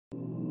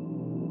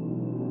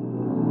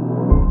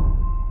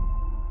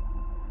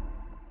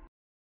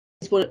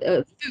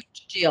Food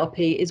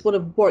GRP is one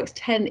of Warwick's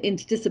 10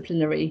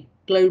 interdisciplinary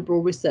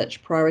global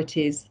research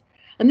priorities.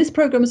 And this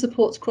programme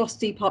supports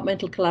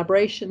cross-departmental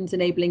collaborations,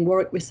 enabling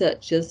Warwick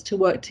researchers to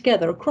work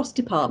together across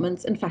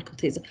departments and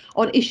faculties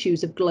on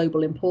issues of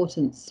global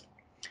importance.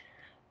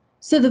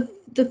 So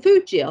the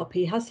Food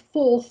GRP has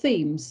 4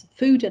 themes: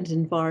 food and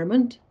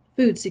environment,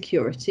 food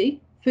security,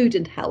 food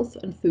and health,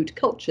 and food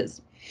cultures.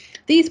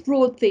 These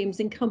broad themes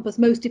encompass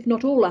most, if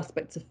not all,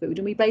 aspects of food,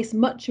 and we base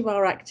much of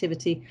our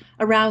activity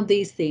around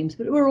these themes,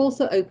 but we're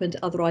also open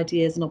to other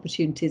ideas and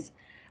opportunities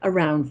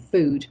around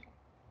food.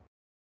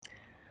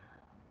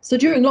 So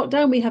during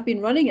lockdown, we have been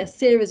running a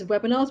series of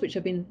webinars which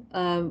have been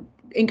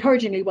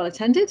encouragingly well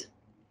attended.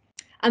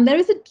 And there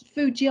is a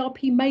Food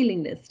GRP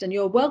mailing list, and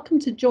you're welcome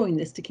to join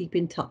this to keep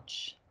in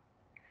touch.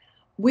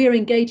 We're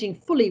engaging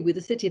fully with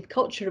the City of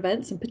Culture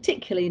events, and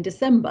particularly in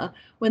December,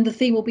 when the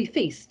theme will be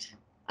Feast.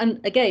 And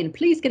again,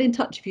 please get in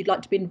touch if you'd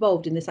like to be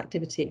involved in this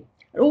activity.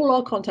 And all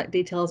our contact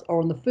details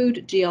are on the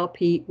Food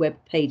GRP web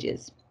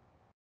pages.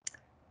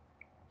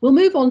 We'll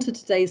move on to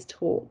today's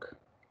talk.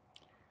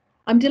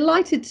 I'm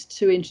delighted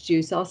to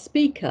introduce our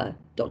speaker,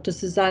 Dr.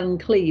 Suzanne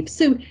Kleve.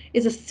 Sue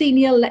is a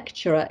senior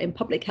lecturer in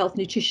public health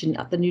nutrition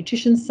at the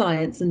Nutrition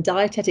Science and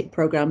Dietetic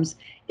Programmes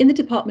in the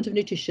Department of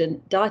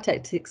Nutrition,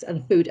 Dietetics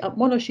and Food at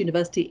Monash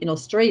University in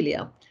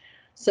Australia.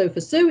 So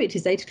for Sue, it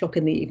is 8 o'clock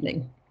in the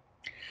evening.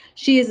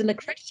 She is an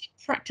accredited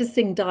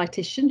practicing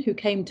dietitian who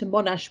came to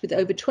Monash with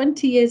over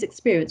 20 years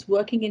experience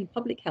working in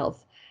public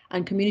health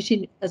and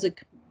community as a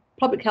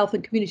public health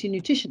and community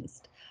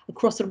nutritionist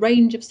across a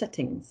range of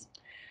settings.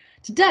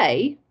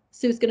 Today,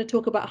 Sue is going to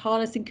talk about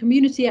harnessing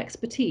community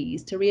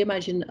expertise to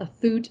reimagine a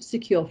food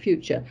secure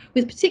future,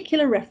 with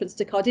particular reference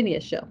to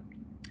Cardinia Shire.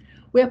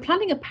 We are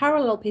planning a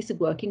parallel piece of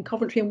work in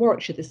Coventry and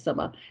Warwickshire this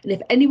summer, and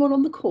if anyone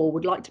on the call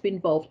would like to be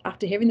involved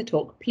after hearing the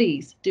talk,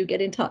 please do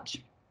get in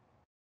touch.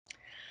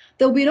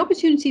 There will be an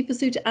opportunity for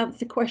Sue to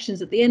answer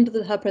questions at the end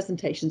of her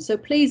presentation, so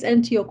please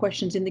enter your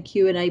questions in the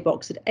Q&A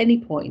box at any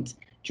point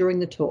during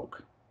the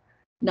talk.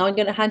 Now I'm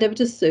going to hand over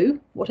to Sue,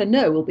 what I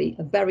know will be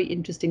a very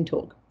interesting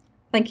talk.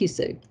 Thank you,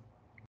 Sue.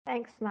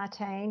 Thanks,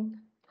 Martine.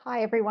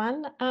 Hi,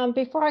 everyone.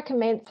 Before I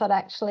commence, I'd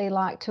actually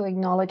like to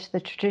acknowledge the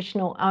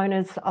traditional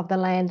owners of the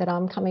land that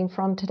I'm coming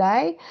from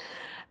today.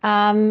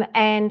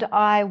 And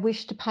I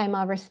wish to pay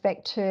my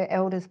respect to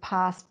elders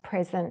past,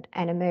 present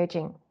and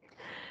emerging.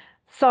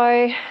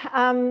 So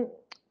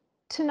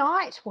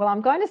tonight, well,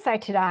 I'm going to say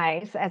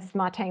today, as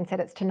Martine said,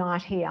 it's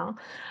tonight here,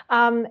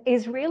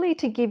 is really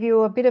to give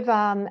you a bit of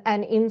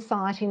an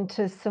insight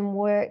into some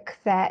work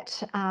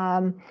that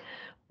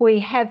we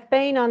have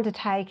been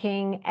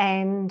undertaking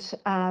and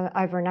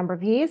over a number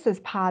of years as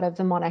part of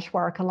the Monash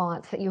Warwick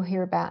Alliance that you'll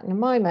hear about in a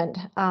moment.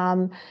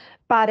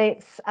 But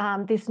it's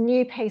this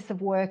new piece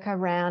of work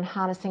around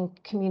harnessing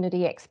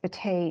community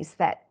expertise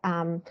that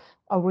I'll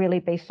really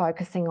be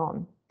focusing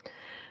on.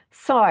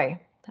 So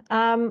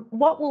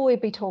what will we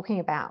be talking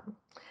about?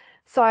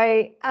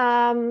 So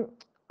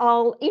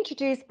I'll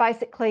introduce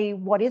basically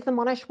what is the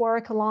Monash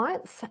Warwick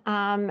Alliance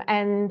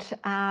and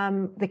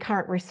the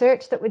current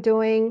research that we're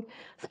doing,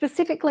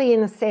 specifically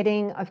in the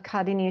setting of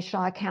Cardinia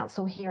Shire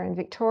Council here in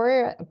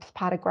Victoria, as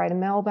part of Greater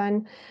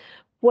Melbourne,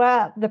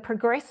 where the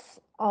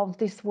progress of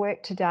this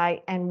work to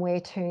date and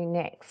where to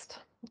next.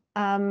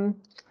 So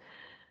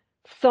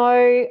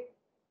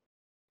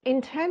in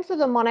terms of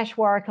the Monash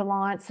Warwick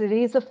Alliance, it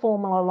is a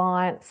formal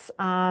alliance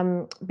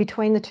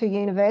between the 2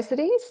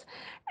 universities,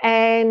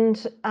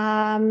 and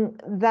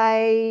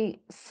they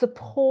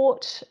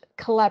support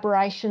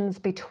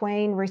collaborations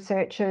between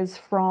researchers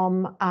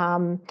from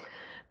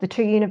the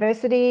 2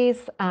 universities,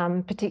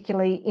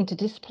 particularly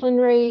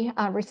interdisciplinary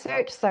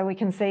research. So we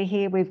can see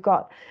here we've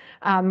got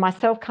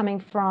myself coming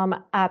from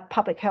a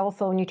public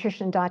health or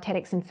nutrition,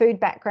 dietetics and food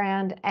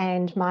background,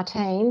 and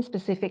Martine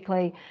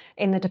specifically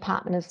in the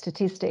Department of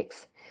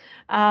Statistics.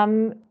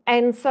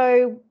 And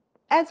so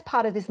as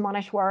part of this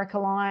Monash Warwick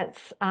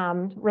Alliance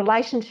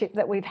relationship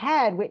that we've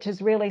had, which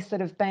has really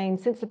sort of been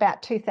since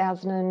about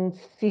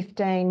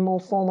 2015,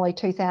 more formally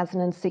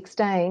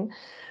 2016,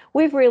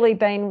 we've really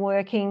been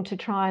working to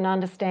try and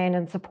understand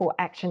and support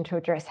action to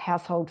address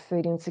household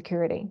food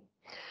insecurity.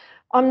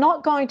 I'm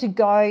not going to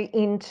go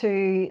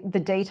into the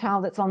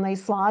detail that's on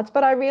these slides,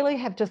 but I really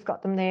have just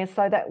got them there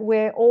so that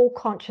we're all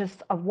conscious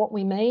of what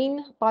we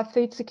mean by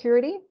food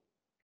security.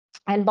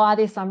 And by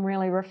this, I'm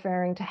really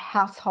referring to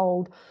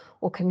household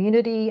or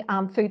community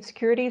food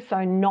security,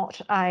 so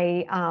not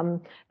at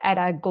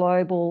a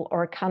global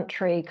or a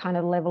country kind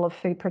of level of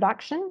food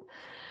production,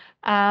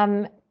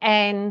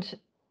 and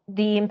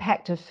the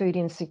impact of food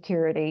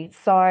insecurity.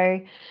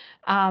 So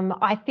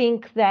I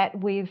think that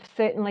we've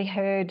certainly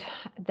heard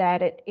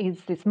that it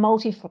is this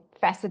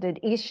multifaceted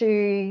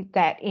issue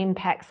that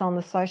impacts on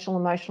the social,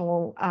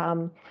 emotional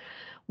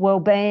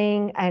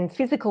well-being and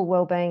physical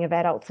well-being of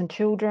adults and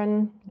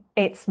children.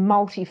 It's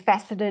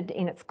multifaceted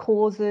in its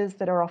causes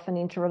that are often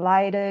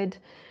interrelated.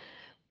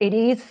 It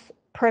is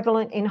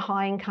prevalent in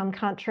high-income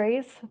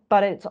countries,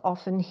 but it's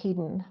often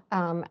hidden,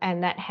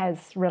 and that has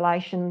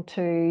relation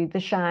to the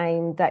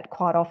shame that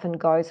quite often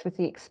goes with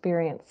the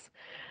experience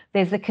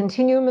There's a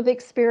continuum of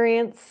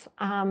experience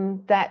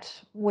that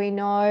we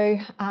know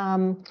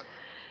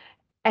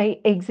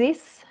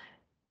exists.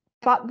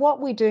 But what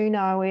we do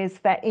know is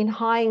that in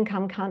high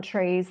income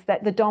countries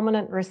that the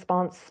dominant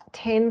response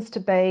tends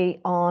to be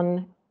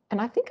on, and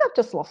I think I've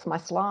just lost my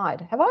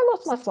slide. Have I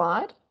lost my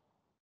slide?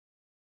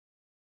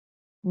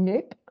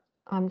 Nope.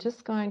 I'm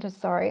just going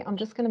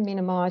to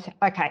minimize.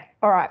 Okay,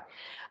 all right.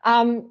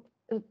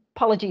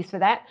 Apologies for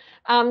that.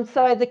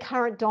 So the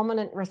current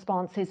dominant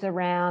response is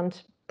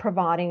around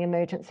providing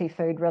emergency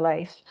food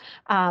relief,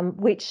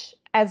 which,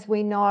 as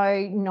we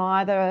know,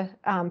 neither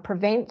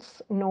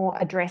prevents nor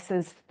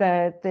addresses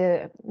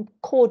the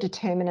core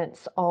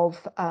determinants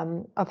of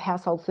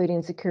household food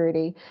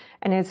insecurity,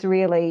 and is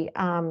really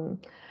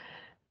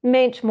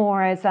meant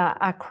more as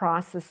a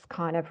crisis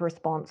kind of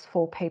response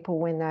for people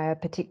when they're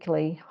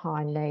particularly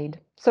high need.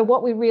 So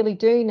what we really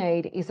do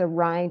need is a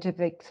range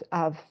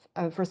of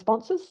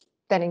responses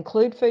that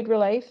include food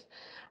relief,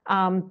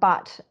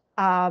 but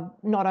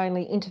not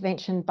only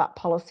intervention but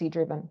policy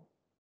driven.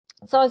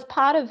 So as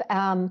part of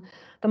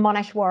the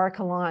Monash Warwick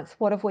Alliance,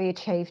 what have we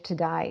achieved to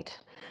date?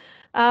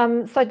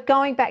 So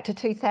going back to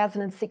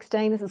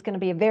 2016, this is going to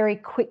be a very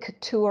quick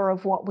tour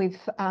of what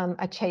we've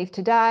achieved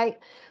to date.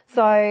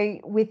 So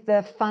with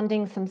the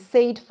funding, some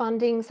seed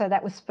funding, so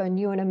that was for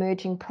new and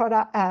emerging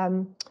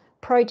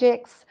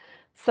projects.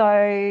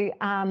 So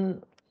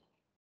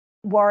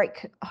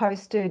Warwick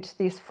hosted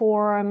this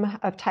forum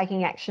of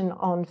taking action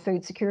on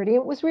food security.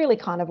 It was really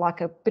kind of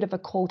like a bit of a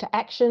call to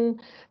action.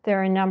 There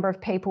are a number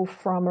of people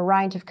from a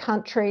range of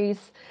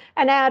countries,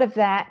 and out of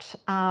that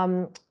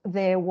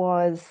there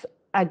was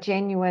a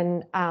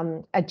genuine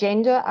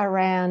agenda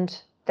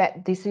around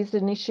that this is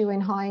an issue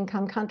in high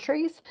income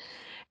countries.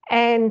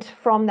 And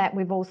from that,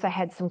 we've also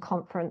had some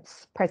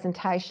conference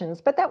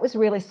presentations, but that was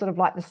really sort of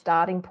like the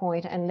starting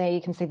point. And there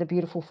you can see the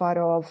beautiful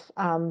photo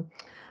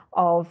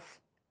of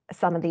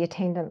some of the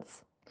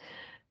attendants.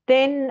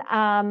 Then,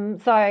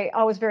 so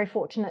I was very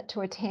fortunate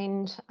to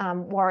attend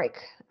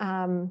Warwick,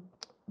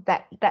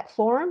 that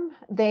forum.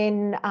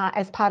 Then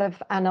as part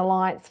of an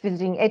Alliance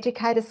Visiting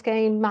Educator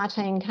scheme,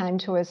 Martine came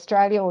to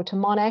Australia, or to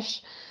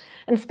Monash,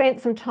 and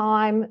spent some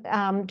time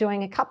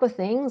doing a couple of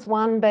things.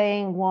 One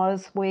being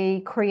was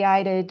we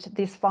created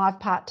this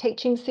 5-part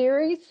teaching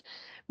series,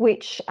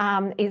 which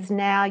is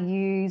now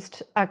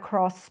used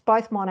across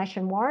both Monash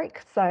and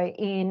Warwick, so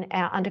in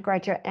our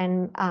undergraduate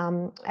and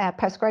our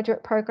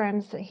postgraduate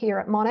programs here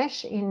at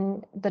Monash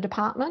in the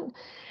department,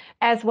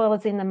 as well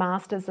as in the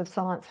Masters of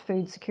Science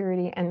Food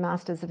Security and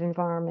Masters of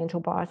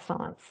Environmental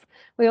Bioscience.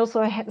 We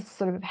also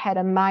had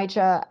a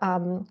major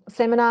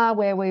seminar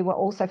where we were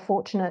also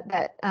fortunate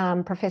that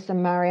Professor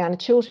Mariana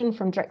Chilton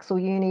from Drexel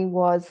Uni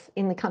was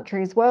in the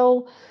country as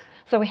well.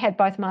 So we had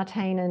both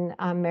Martine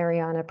and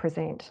Mariana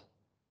present.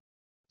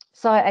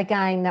 So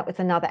again, that was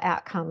another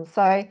outcome.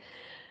 So,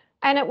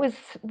 and it was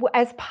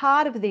as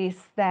part of this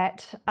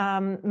that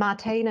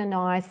Martine and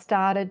I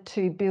started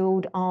to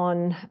build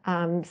on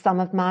some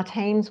of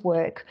Martine's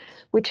work,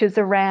 which is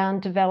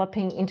around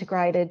developing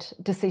integrated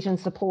decision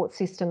support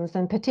systems,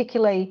 and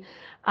particularly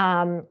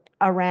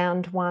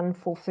around one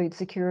for food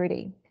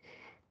security.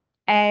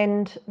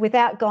 And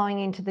without going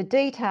into the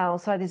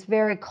details, so this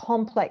very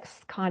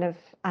complex kind of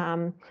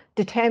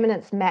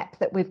determinants map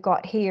that we've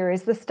got here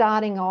is the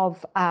starting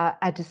of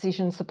a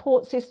decision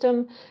support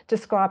system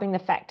describing the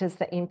factors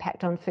that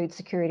impact on food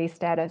security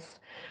status.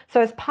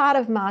 So as part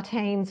of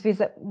Martine's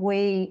visit,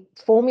 we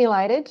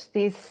formulated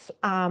this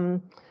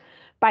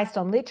based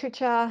on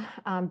literature,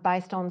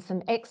 based on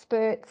some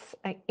experts'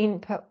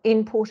 input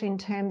in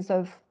terms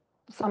of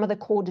some of the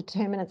core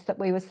determinants that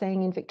we were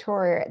seeing in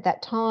Victoria at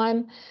that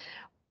time,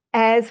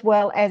 as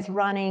well as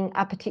running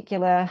a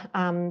particular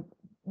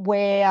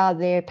where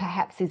there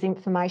perhaps is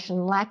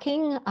information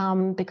lacking,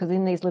 because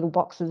in these little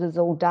boxes is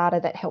all data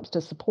that helps to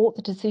support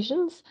the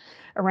decisions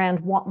around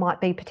what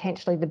might be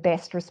potentially the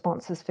best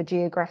responses for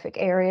geographic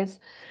areas.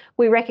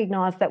 We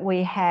recognised that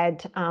we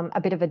had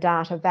a bit of a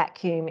data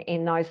vacuum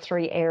in those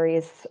 3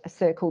 areas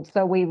circled.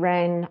 So we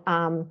ran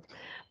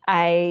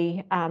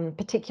a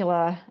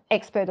particular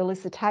expert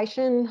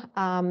elicitation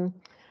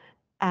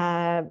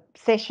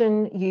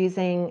session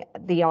using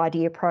the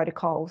IDEA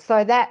protocol.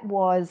 So that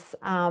was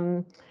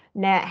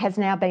has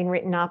now been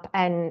written up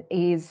and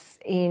is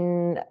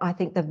in, I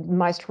think, the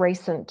most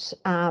recent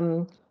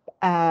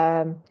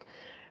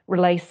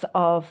release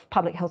of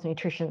Public Health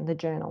Nutrition, the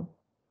journal.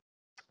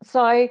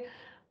 So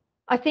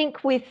I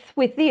think with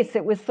this,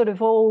 it was sort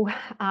of all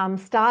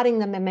starting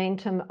the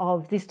momentum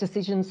of this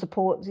decision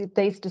support.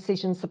 These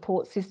decision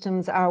support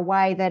systems are a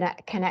way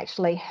that can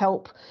actually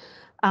help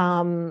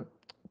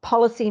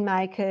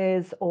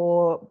policymakers,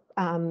 or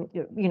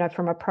you know,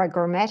 from a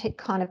programmatic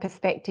kind of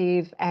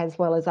perspective, as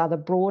well as other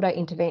broader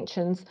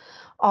interventions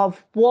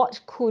of what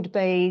could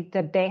be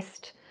the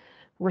best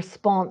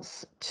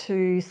response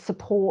to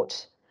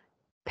support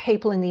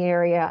people in the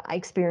area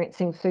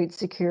experiencing food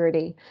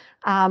security.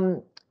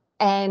 And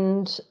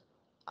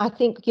I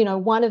think, you know,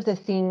 one of the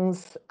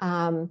things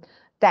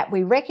that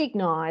we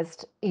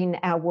recognised in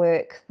our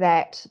work,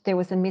 that there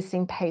was a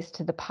missing piece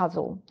to the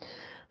puzzle.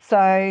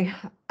 So,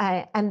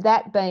 and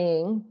that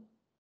being,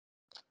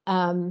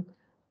 I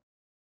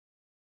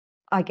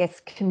guess,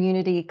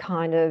 community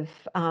kind of,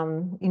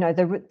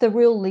 the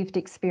real lived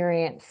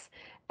experience,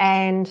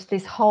 and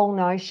this whole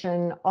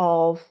notion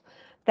of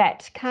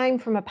that came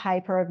from a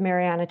paper of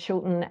Mariana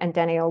Chilton and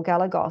Danielle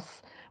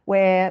Galagos,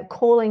 where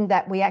calling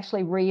that we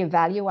actually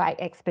reevaluate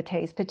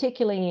expertise,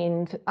 particularly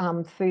in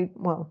food,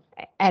 well,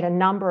 at a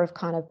number of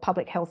kind of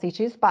public health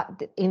issues, but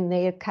in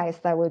their case,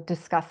 they were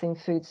discussing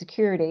food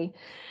security.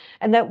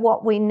 And that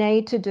what we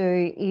need to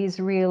do is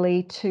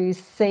really to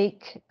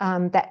seek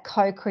that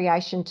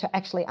co-creation to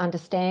actually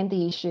understand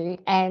the issue,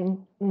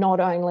 and not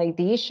only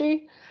the issue,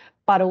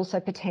 but also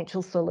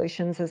potential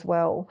solutions as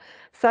well.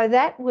 So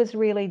that was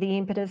really the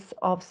impetus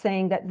of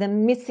seeing that the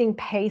missing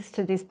piece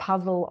to this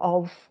puzzle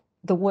of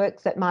the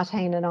work that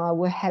Martine and I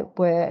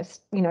were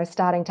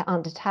starting to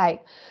undertake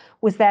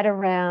was that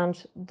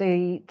around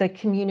the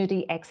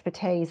community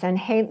expertise, and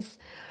hence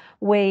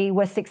we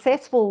were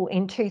successful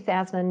in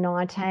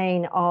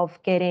 2019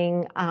 of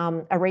getting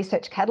a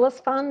research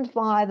catalyst fund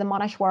via the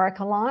Monash Warwick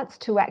Alliance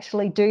to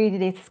actually do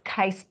this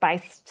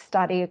case-based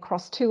study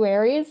across 2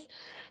 areas.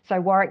 So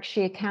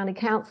Warwickshire County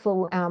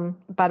Council,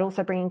 but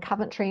also bringing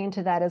Coventry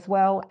into that as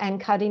well, and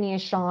Cardinia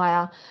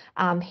Shire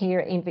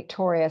here in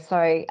Victoria.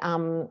 So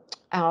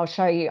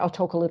I'll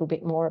talk a little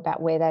bit more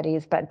about where that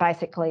is, but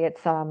basically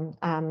it's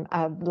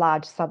a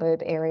large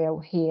suburb area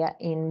here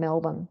in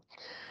Melbourne.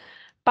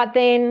 But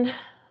then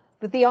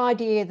with the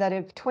idea that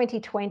of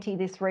 2020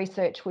 this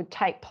research would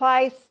take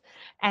place,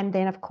 and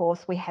then of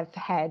course we have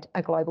had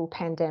a global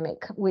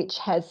pandemic which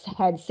has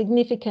had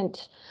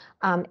significant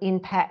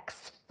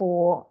impacts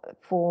for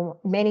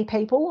many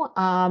people,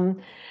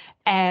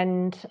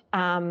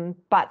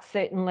 but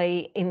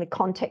certainly in the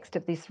context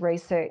of this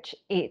research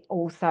it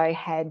also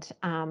had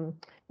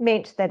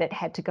meant that it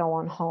had to go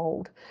on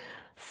hold.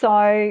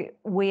 So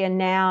we are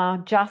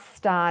now just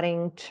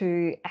starting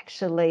to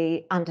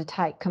actually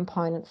undertake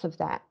components of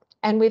that.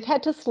 And we've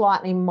had to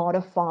slightly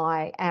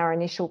modify our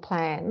initial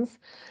plans.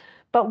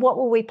 But what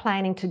were we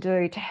planning to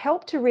do to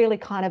help to really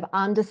kind of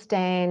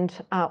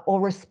understand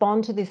or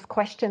respond to this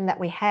question that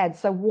we had?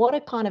 So what are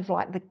kind of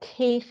like the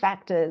key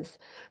factors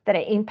that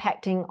are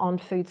impacting on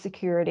food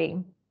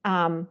security?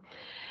 And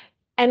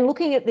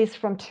looking at this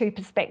from 2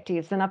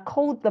 perspectives, and I've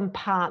called them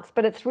parts,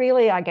 but it's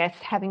really, I guess,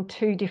 having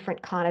 2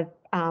 different kind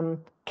of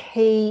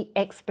key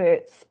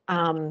experts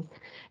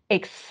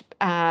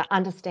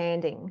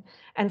understanding.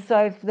 And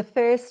so for the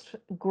first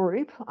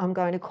group I'm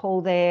going to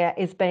call there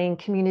is being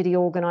community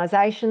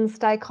organisations,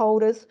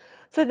 stakeholders.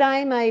 So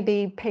they may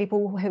be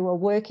people who are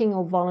working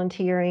or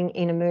volunteering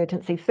in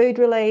emergency food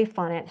relief,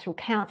 financial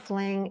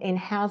counselling, in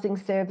housing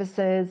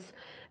services,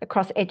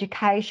 across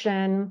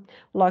education,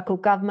 local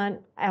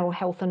government, or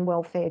health and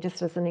welfare,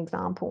 just as an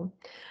example.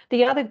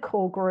 The other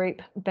core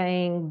group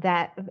being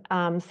that,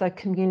 so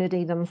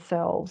community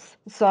themselves.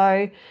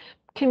 So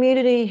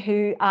community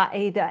who are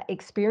either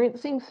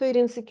experiencing food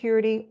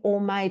insecurity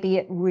or maybe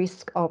at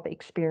risk of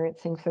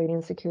experiencing food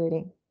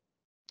insecurity.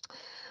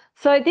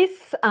 So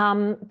this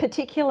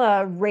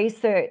particular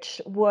research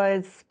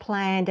was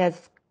planned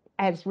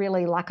as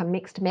really like a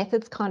mixed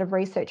methods kind of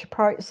research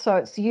approach. So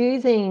it's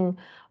using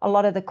a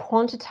lot of the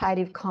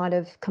quantitative kind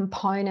of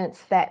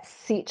components that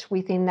sit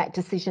within that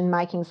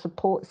decision-making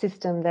support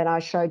system that I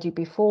showed you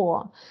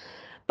before,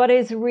 but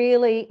is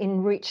really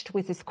enriched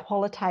with this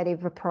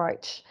qualitative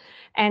approach.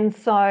 And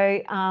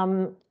so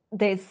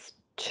there's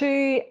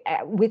 2,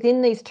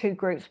 within these 2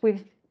 groups,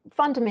 we've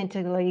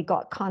fundamentally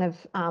got kind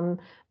of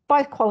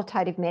both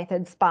qualitative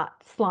methods, but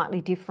slightly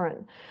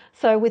different.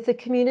 So with the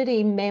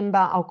community member,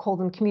 I'll call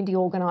them community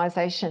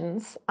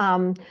organisations,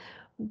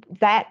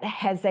 that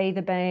has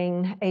either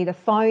been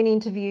phone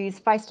interviews,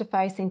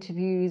 face-to-face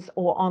interviews,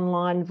 or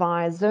online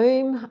via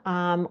Zoom,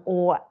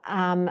 or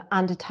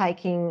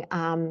undertaking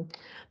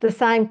the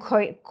same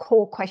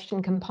core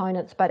question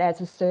components but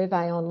as a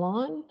survey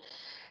online.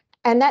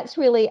 And that's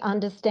really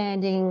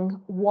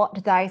understanding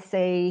what they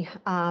see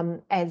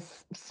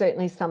as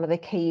certainly some of the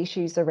key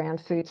issues around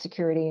food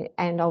security,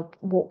 and I'll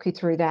walk you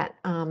through that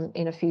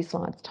in a few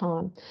slides'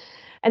 time.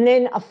 And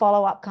then a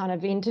follow-up kind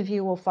of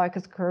interview or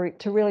focus group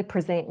to really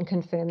present and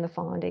confirm the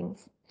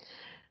findings.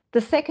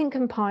 The second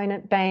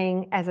component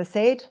being, as I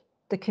said,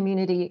 the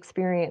community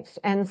experience.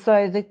 And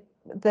so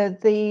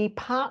the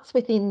parts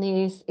within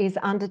this is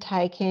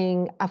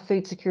undertaking a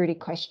food security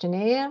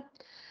questionnaire,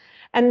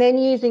 and then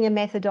using a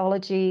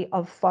methodology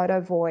of photo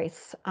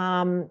voice.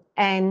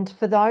 And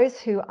for those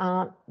who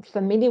aren't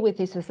familiar with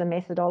this as a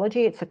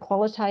methodology, it's a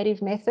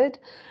qualitative method.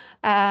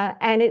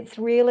 And it's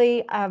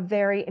really a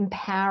very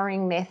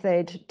empowering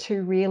method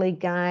to really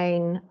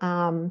gain,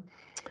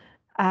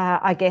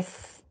 I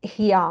guess,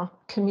 hear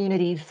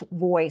community's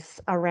voice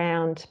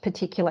around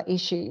particular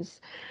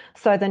issues.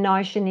 So the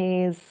notion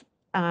is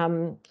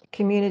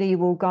community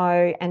will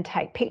go and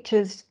take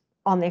pictures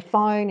on their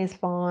phone is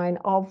fine,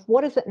 of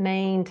what does it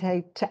mean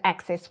to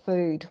access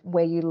food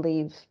where you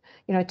live?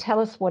 You know, tell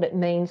us what it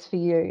means for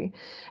you.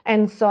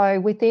 And so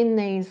within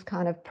these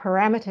kind of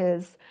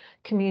parameters,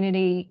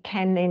 community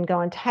can then go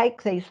and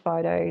take these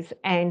photos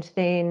and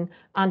then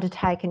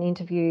undertake an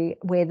interview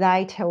where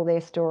they tell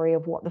their story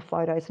of what the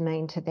photos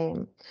mean to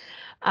them.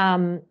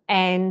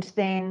 And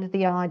then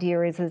the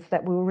idea is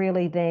that we'll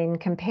really then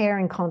compare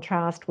and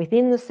contrast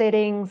within the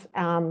settings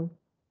and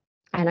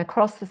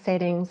across the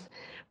settings,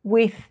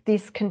 with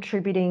this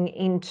contributing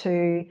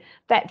into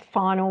that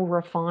final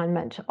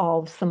refinement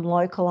of some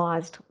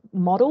localised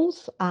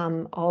models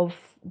of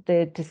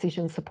the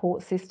decision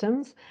support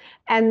systems,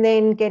 and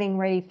then getting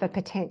ready for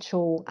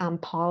potential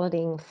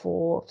piloting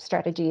for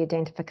strategy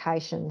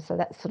identification. So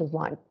that's sort of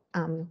like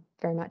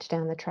very much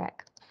down the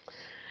track.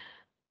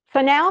 So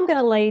now I'm going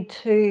to lead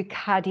to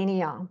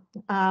Cardinia.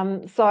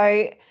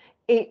 So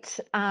it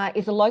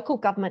is a local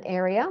government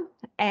area,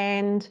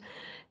 and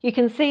you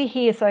can see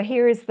here, so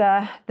here is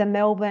the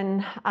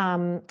Melbourne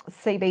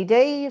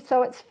CBD.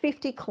 So it's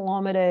 50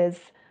 kilometres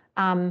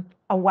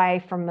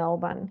away from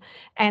Melbourne.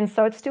 And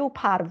so it's still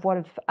part of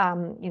what,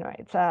 you know,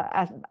 it's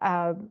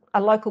a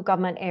local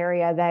government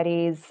area that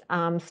is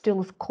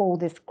still called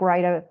this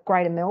Greater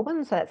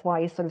Melbourne. So that's why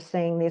you're sort of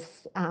seeing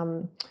this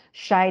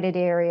shaded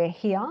area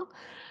here.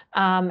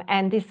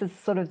 And this is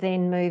sort of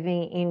then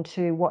moving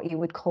into what you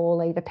would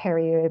call either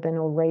peri-urban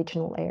or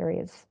regional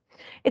areas.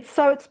 It's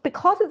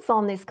because it's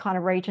on this kind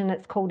of region,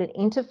 it's called an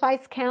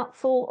interface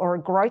council or a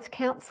growth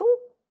council.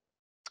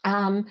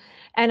 And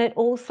it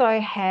also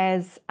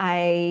has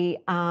a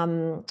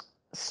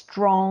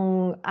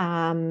strong,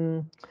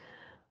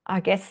 I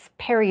guess,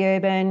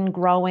 peri-urban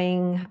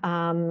growing.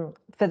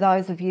 For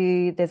those of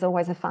you, there's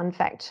always a fun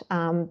fact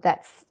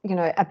that's, you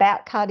know,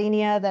 about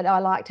Cardinia that I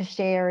like to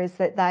share, is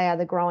that they are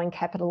the growing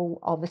capital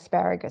of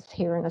asparagus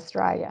here in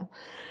Australia.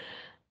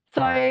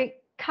 So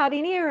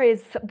Cardinia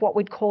is what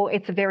we'd call,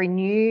 it's a very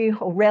new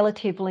or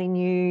relatively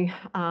new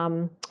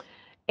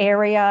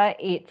area.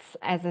 It's,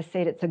 as I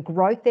said, it's a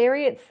growth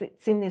area.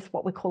 It's in this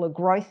what we call a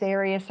growth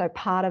area, so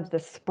part of the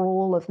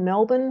sprawl of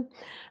Melbourne.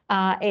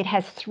 It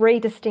has 3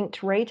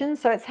 distinct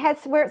regions. So it has,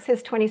 where it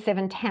says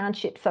 27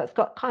 townships, so it's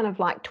got kind of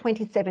like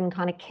 27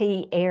 kind of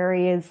key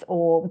areas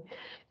or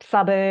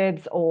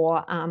suburbs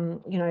or,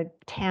 you know,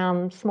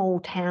 small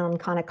town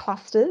kind of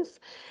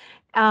clusters.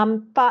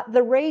 But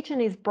the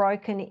region is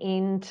broken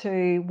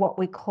into what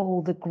we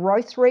call the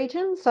growth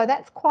region. So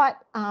that's quite,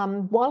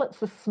 while it's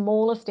the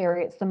smallest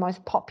area, it's the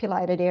most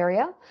populated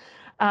area.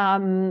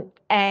 And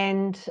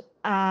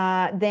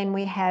then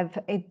we have,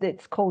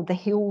 it's called the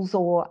Hills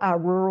or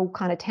rural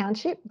kind of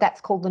township. That's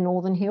called the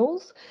Northern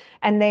Hills.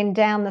 And then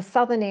down the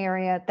southern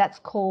area, that's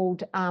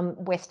called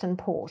Western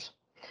Port.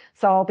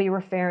 So I'll be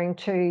referring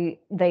to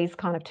these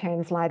kind of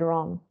terms later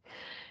on.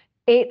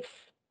 It's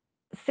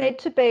said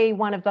to be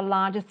one of the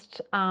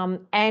largest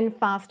and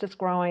fastest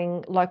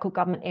growing local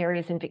government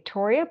areas in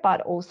Victoria,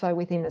 but also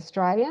within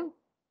Australia,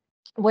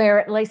 where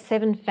at least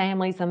 7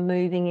 families are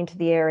moving into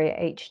the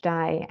area each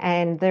day.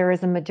 And there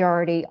is a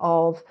majority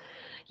of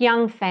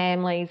young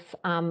families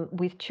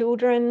with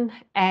children,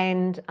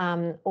 and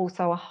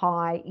also a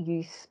high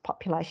youth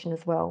population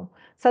as well.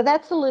 So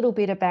that's a little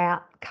bit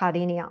about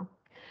Cardinia.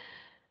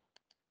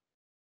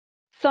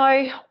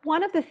 So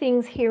one of the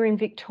things here in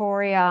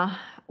Victoria,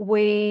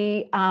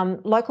 we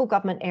local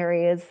government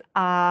areas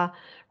are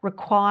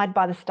required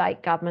by the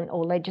state government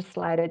or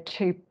legislated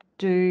to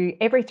do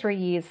every 3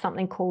 years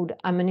something called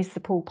a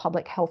municipal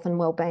public health and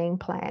wellbeing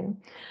plan.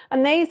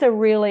 And these are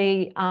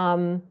really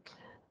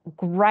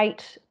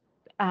great,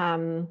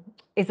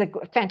 is a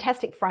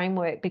fantastic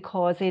framework,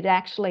 because it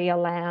actually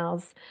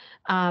allows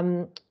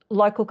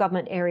local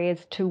government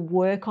areas to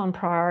work on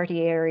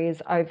priority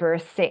areas over a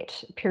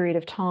set period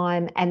of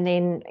time, and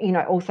then, you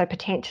know, also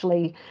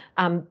potentially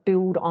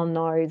build on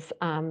those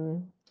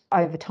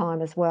over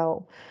time as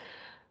well.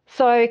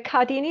 So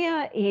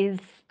Cardinia is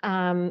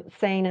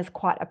seen as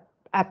quite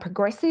a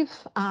progressive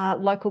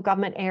local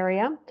government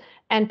area,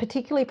 and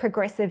particularly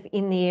progressive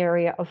in the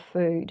area of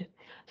food.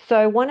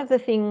 So one of the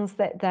things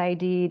that they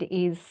did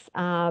is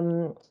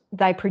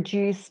they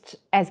produced,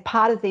 as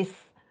part of this,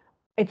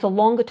 it's a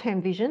longer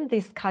term vision,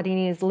 this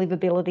Cardinia's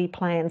livability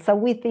plan. So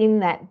within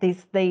that,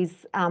 these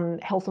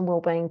health and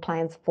wellbeing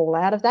plans fall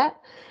out of that.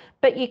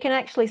 But you can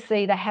actually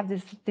see they have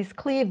this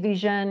clear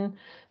vision.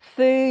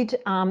 Food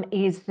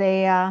is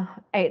there.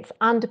 It's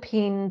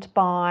underpinned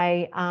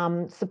by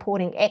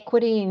supporting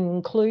equity and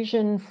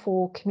inclusion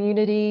for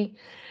community.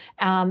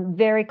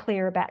 Very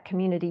clear about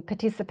community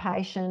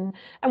participation,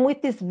 and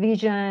with this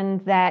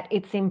vision that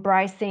it's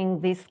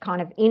embracing this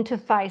kind of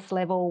interface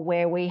level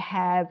where we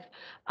have,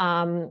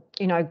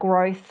 you know,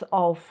 growth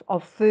of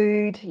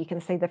food. You can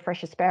see the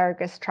fresh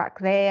asparagus truck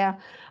there.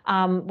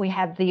 We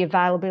have the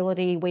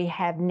availability, we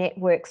have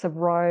networks of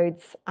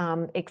roads,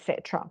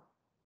 etc.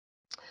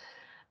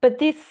 But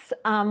this,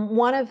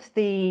 one of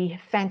the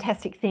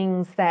fantastic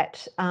things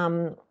that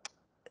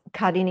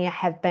Cardinia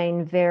have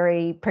been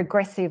very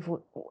progressive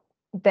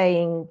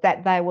being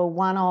that they were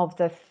one of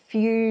the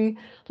few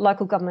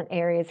local government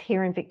areas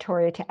here in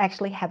Victoria to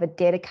actually have a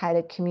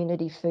dedicated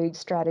community food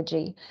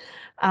strategy,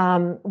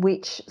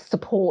 which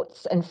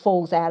supports and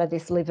falls out of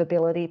this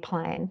livability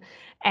plan.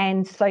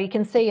 And so you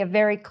can see a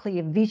very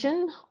clear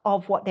vision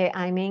of what they're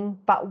aiming,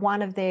 but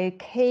one of their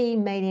key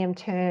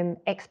medium-term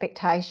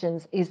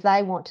expectations is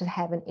they want to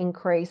have an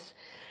increase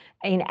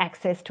in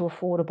access to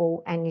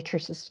affordable and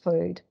nutritious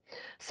food.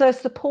 So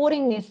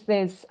supporting this,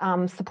 there's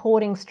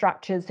supporting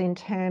structures in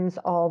terms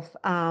of,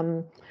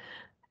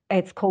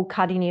 it's called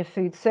Cardinia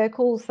Food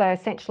Circles. So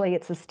essentially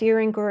it's a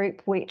steering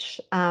group, which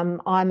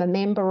I'm a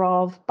member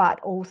of, but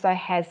also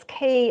has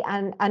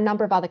a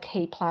number of other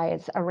key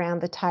players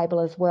around the table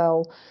as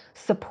well,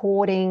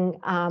 supporting,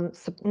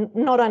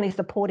 not only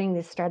supporting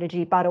this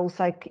strategy, but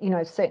also,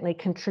 certainly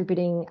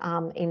contributing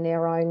in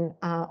their own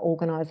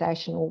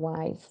organisational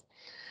ways.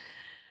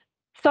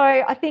 So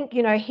I think,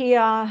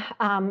 here,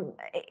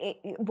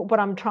 what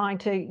I'm trying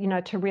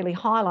to, to really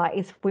highlight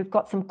is we've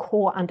got some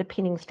core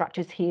underpinning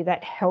structures here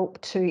that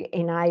help to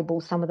enable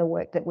some of the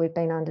work that we've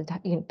been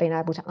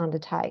able to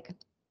undertake.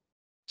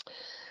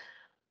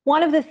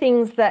 One of the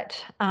things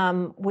that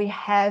we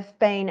have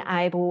been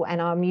able, and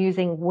I'm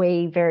using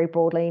we very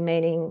broadly,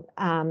 meaning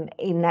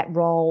in that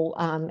role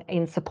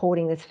in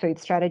supporting this food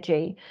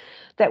strategy,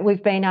 that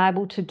we've been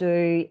able to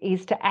do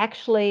is to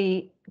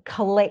actually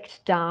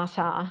collect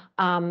data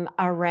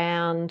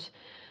around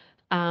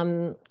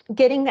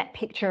getting that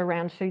picture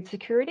around food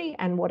security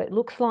and what it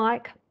looks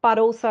like, but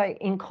also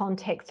in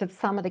context of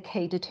some of the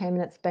key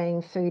determinants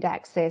being food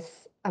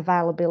access,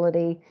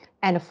 availability,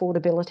 and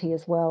affordability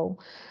as well.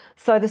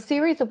 So the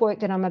series of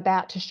work that I'm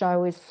about to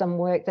show is some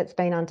work that's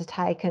been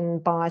undertaken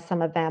by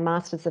some of our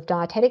Masters of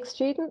Dietetics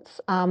students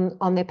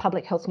on their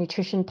public health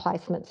nutrition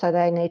placement. So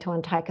they need to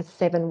undertake a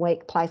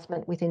 7-week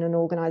placement within an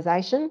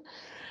organisation.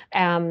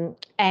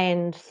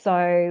 And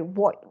so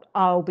what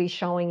I'll be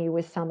showing you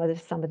is some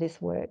of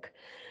this work.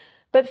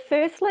 But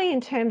firstly, in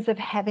terms of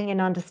having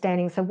an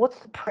understanding, so what's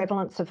the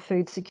prevalence of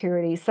food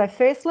security? So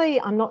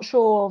firstly, I'm not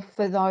sure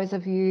for those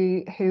of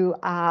you who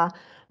are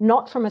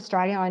not from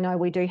Australia, I know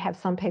we do have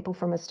some people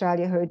from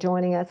Australia who are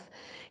joining us.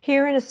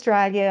 Here in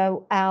Australia,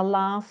 our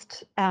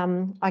last,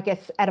 I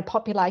guess, at a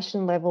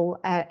population level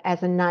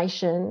as a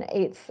nation,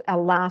 it's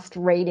our last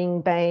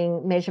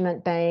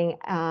measurement being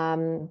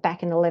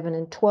back in 11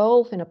 and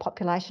 12 in a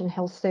population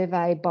health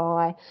survey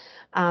by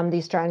the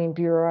Australian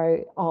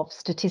Bureau of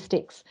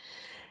Statistics.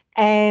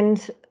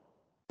 And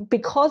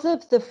because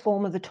of the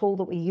form of the tool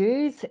that we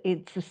use,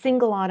 it's a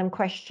single item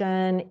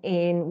question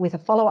with a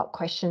follow-up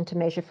question to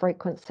measure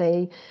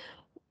frequency.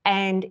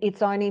 And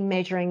it's only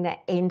measuring the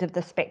end of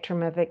the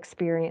spectrum of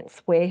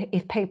experience, where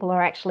if people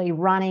are actually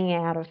running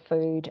out of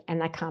food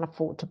and they can't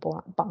afford to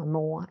buy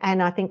more.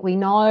 And I think we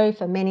know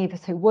for many of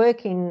us who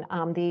work in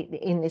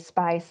this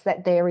space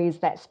that there is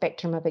that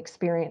spectrum of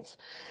experience.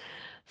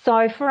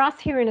 So for us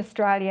here in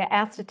Australia,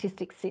 our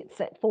statistic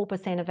sits at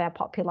 4% of our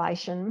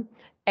population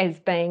as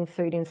being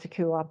food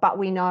insecure, but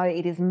we know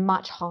it is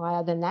much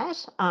higher than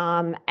that.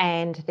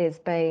 And there's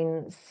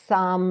been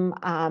some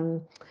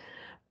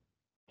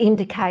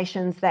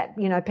indications that,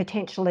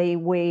 potentially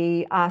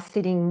we are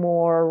sitting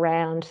more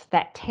around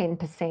that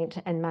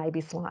 10% and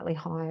maybe slightly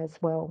higher as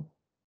well.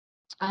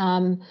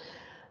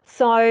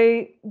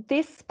 So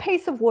this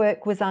piece of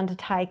work was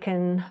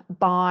undertaken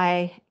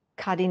by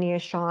Cardinia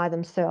Shire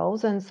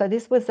themselves, and so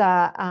this was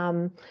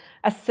a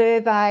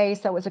survey.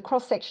 So it was a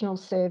cross-sectional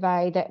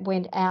survey that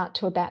went out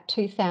to about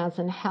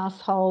 2,000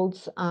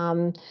 households,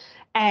 and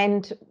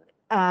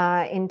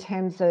in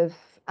terms of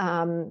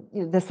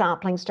the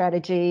sampling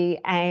strategy,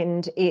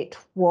 and it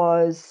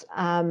was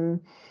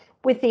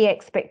with the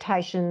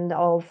expectation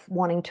of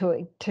wanting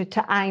to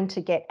aim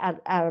to get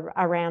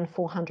around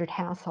 400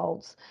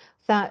 households.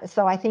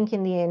 So I think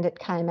in the end it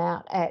came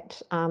out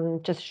at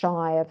just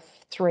shy of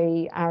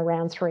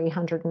around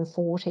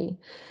 340.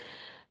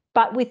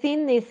 But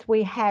within this,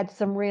 we had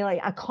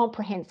a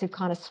comprehensive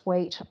kind of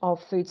suite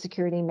of food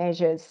security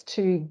measures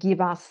to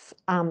give us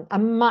a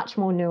much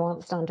more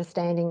nuanced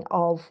understanding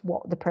of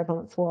what the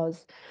prevalence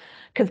was.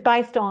 Because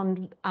based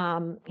on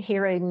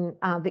here in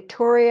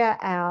Victoria,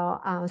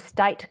 our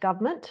state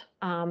government,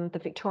 the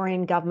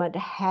Victorian government,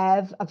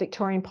 have a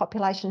Victorian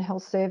population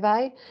health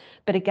survey,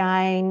 but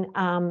again,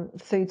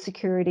 food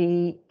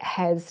security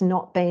has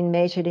not been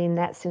measured in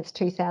that since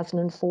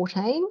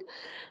 2014.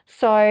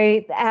 So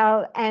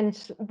and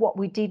what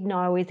we did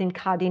know is in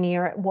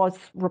Cardinia, it was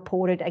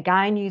reported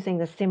again using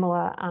the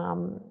similar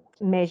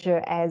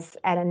measure as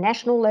at a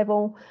national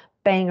level,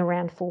 being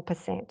around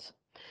 4%.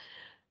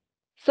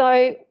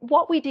 So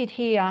what we did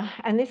here,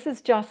 and this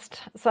is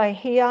just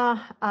here,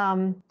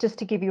 just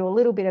to give you a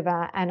little bit of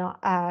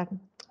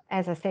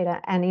as I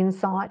said, an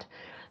insight.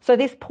 So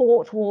this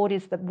port ward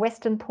is the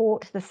western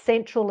port. The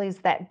central is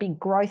that big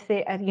growth,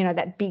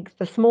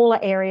 the smaller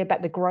area,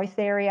 but the growth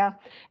area,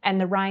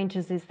 and the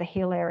ranges is the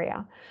hill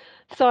area.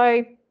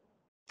 So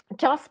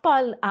just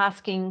by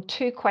asking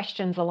 2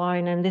 questions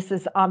alone, and this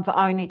is, I'm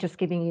only just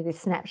giving you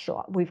this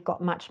snapshot, we've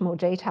got much more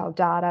detailed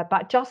data,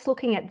 but just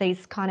looking at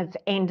these kind of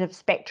end of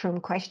spectrum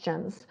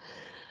questions,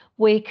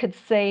 we could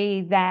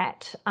see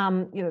that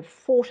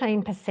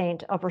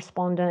 14% of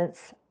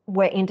respondents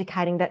were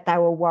indicating that they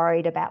were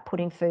worried about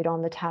putting food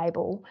on the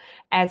table,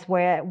 as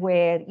where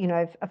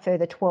a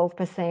further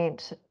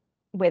 12%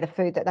 where the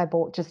food that they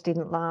bought just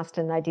didn't last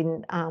and they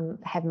didn't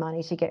have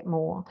money to get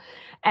more.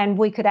 And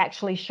we could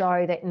actually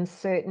show that in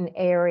certain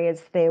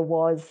areas there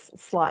was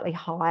slightly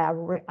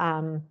higher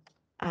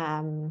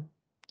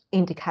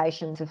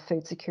indications of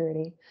food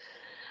security.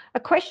 A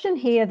question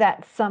here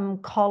that some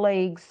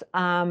colleagues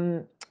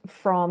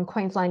from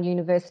Queensland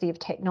University of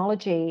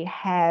Technology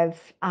have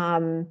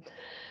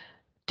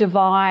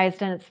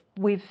devised, and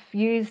we've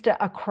used it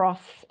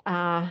across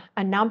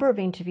a number of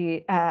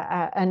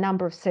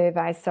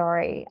surveys,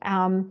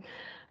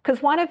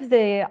 because one of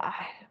the,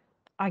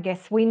 I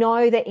guess, we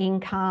know that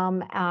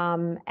income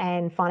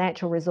and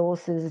financial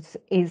resources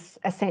is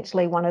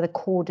essentially one of the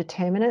core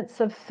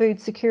determinants of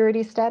food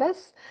security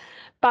status.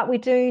 But we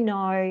do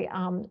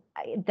know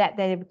that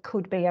there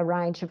could be a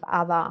range of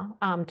other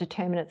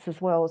determinants as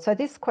well. So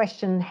this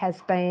question has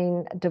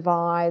been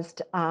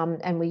devised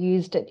and we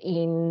used it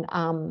in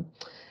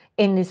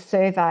this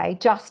survey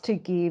just to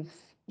give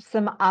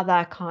some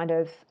other kind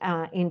of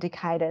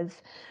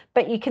indicators.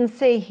 But you can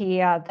see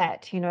here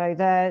that,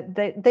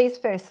 these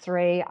first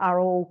 3 are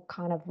all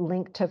kind of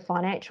linked to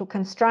financial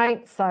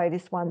constraints. So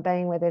this one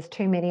being where there's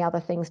too many other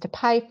things to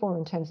pay for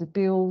in terms of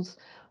bills,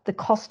 the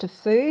cost of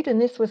food,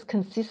 and this was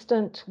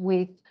consistent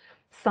with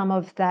some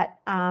of that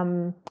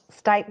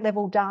state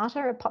level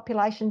data,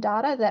 population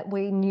data, that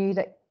we knew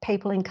that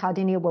people in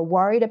Cardinia were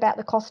worried about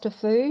the cost of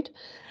food.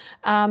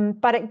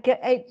 But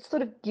it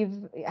sort of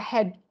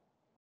had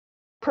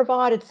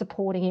provided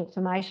supporting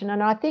information.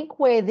 And I think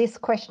where this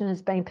question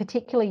has been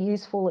particularly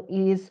useful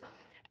is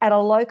at a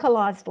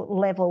localised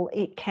level,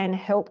 it can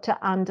help to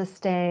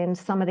understand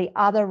some of the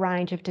other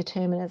range of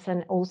determinants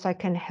and also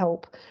can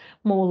help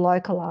more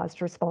localised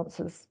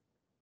responses.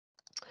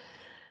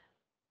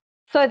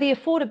 So the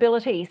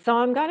affordability. So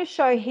I'm going to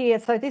show here,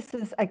 so this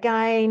is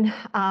again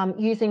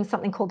using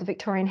something called the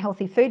Victorian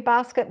Healthy Food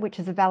Basket, which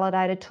is a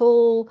validated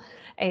tool.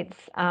 It's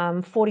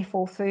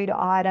 44 food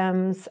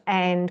items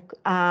and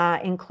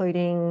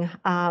including,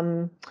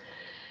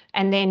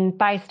 and then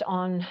based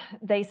on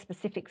these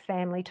specific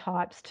family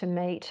types to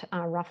meet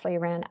roughly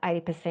around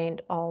 80%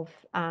 of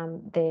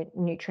their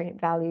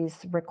nutrient values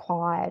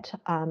required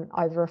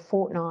over a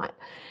fortnight.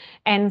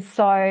 And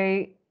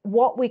so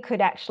what we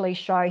could actually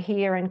show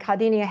here, and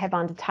Cardinia have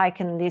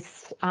undertaken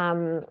this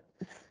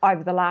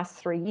over the last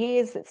 3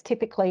 years. It's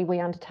typically we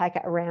undertake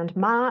it around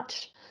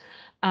March.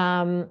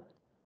 And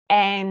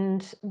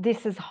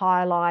this is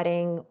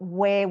highlighting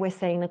where we're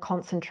seeing the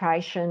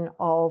concentration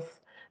of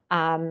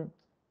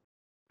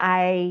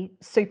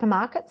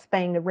supermarkets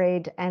being the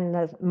red and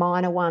the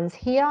minor ones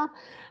here.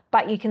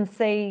 But you can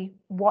see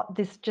what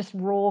this just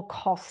raw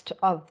cost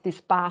of this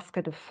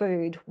basket of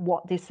food,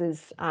 what this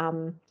is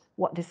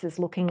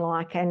looking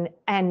like.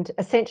 And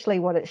essentially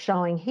what it's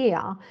showing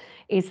here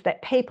is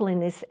that people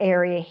in this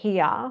area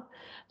here,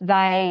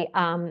 they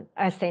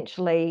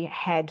essentially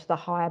had the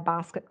higher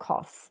basket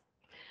costs.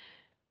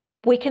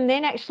 We can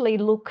then actually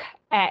look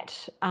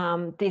at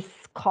this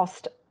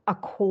cost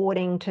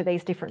according to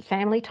these different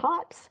family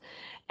types.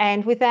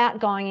 And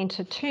without going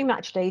into too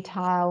much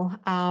detail,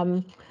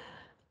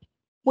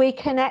 we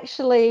can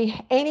actually,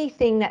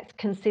 anything that's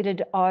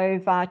considered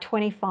over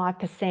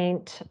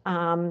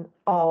 25%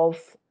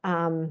 of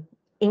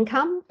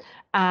income,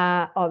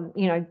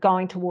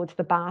 going towards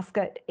the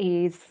basket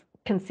is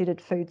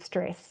considered food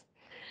stress.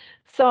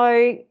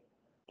 So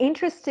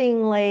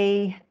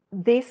interestingly,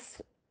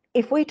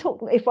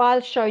 if I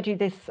showed you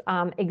this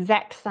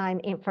exact same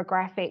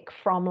infographic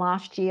from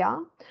last year,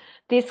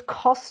 this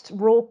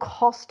raw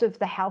cost of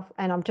the health,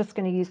 and I'm just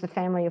going to use the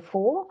family of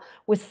 4,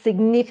 was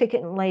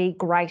significantly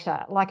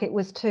greater. Like it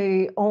was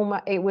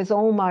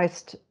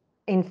almost,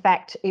 in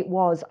fact, it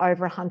was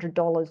over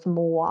 $100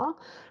 more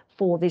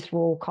for this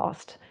raw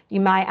cost.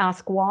 You may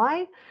ask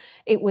why.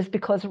 It was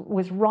because it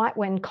was right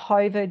when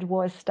COVID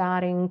was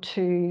starting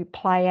to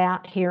play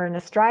out here in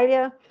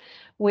Australia.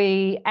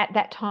 At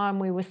that time,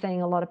 we were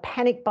seeing a lot of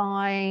panic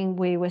buying.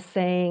 We were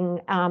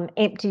seeing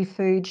empty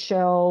food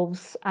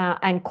shelves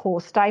and core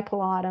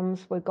staple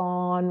items were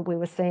gone. We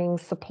were seeing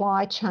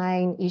supply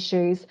chain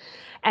issues.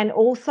 And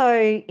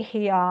also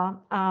here,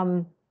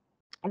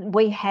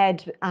 we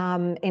had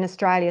in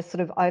Australia sort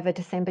of over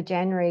December,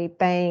 January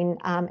been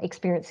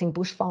experiencing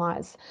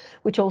bushfires,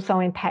 which also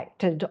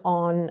impacted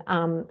on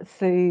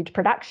food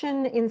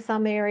production in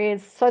some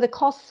areas. So the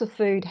costs of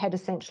food had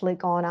essentially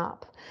gone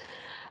up.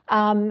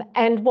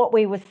 And what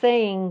we were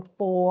seeing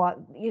for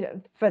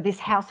this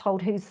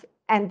household this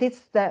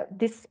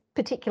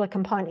particular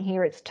component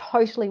here, it's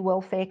totally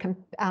welfare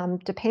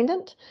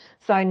dependent,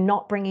 so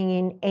not bringing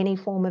in any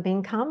form of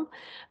income.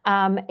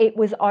 It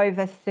was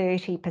over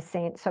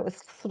 30%, so it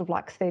was sort of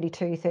like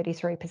 32,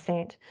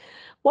 33%.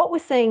 What we're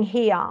seeing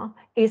here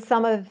is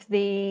some of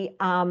the,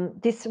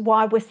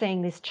 why we're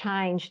seeing this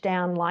change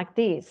down like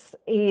this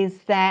is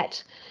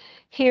that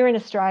here in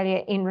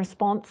Australia, in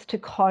response to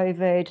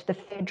COVID, the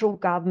federal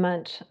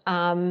government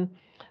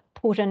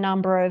put a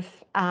number of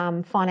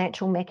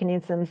financial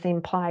mechanisms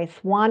in place.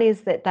 One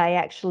is that they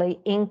actually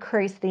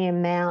increase the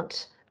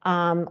amount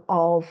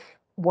of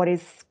what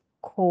is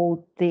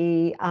called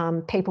the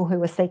people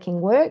who are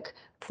seeking work.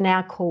 It's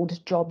now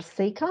called Job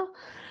Seeker.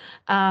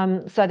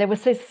 So there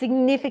was a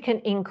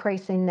significant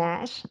increase in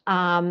that,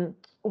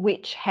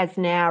 which has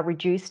now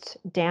reduced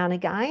down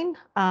again,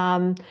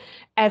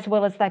 as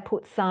well as they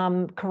put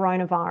some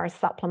coronavirus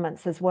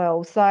supplements as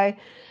well. So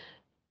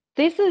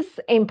this is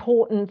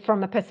important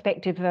from a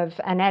perspective of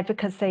an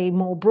advocacy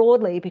more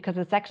broadly, because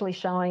it's actually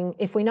showing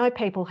if we know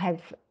people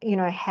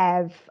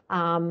have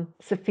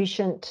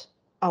sufficient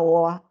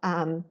or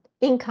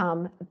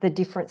income, the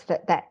difference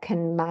that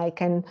can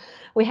make. And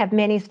we have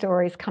many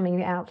stories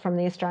coming out from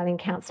the Australian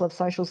Council of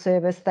Social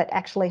Service that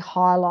actually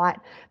highlight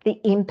the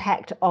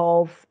impact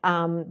of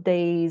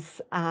these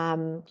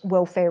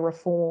welfare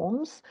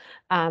reforms,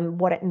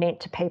 what it meant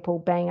to people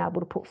being able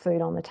to put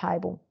food on the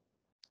table.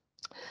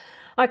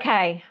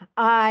 Okay,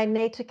 I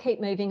need to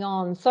keep moving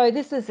on. So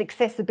this is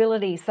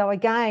accessibility. So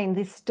again,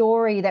 this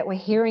story that we're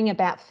hearing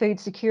about food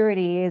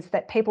security is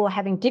that people are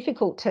having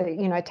difficulty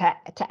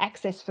to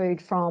access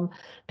food from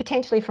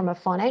potentially from a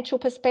financial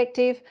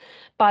perspective,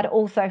 but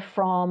also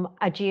from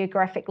a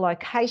geographic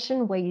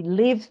location where you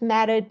live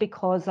mattered,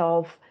 because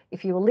of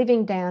if you were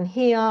living down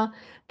here,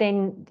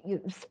 then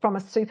from a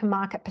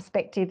supermarket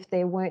perspective,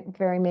 there weren't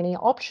very many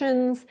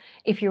options.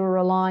 If you were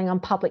relying on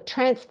public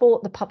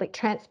transport, the public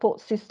transport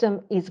system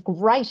is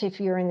great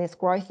if you're in this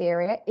growth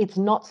area. It's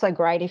not so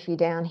great if you're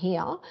down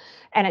here,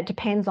 and it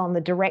depends on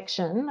the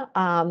direction.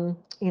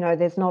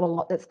 There's not a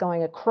lot that's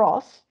going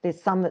across.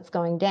 There's some that's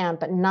going down,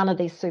 but none of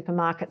these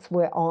supermarkets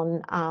were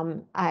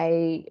on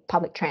a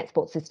public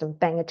transport system,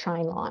 being a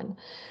train line.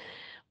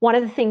 One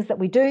of the things that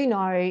we do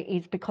know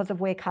is, because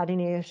of where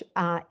Cardinia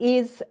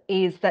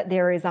is that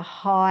there is a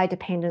high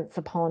dependence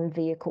upon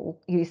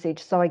vehicle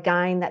usage. So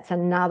again, that's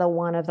another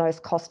one of those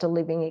cost of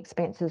living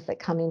expenses that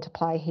come into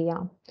play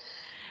here.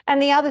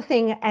 And the other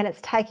thing, and it's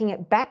taking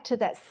it back to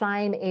that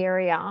same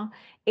area,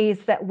 is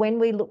that when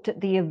we looked at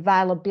the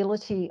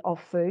availability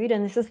of food,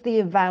 and this is the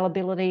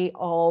availability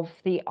of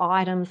the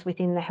items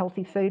within the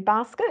healthy food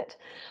basket,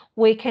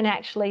 we can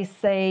actually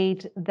see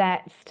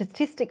that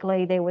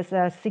statistically there was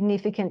a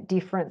significant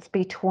difference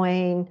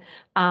between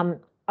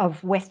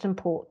of Western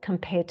Port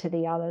compared to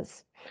the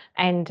others.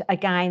 And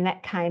again,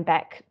 that came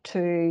back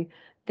to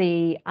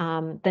the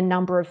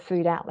number of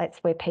food outlets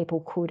where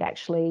people could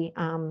actually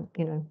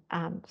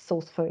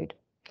source food.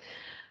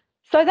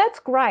 So that's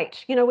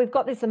great. We've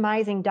got this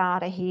amazing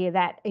data here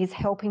that is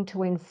helping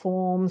to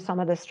inform some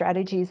of the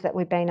strategies that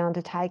we've been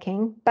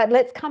undertaking. But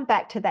let's come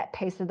back to that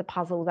piece of the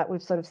puzzle that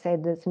we've sort of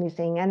said that's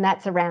missing, and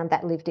that's around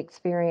that lived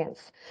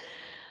experience.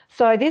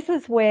 So this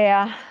is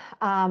where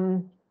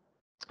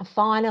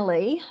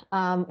finally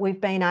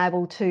we've been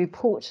able to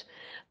put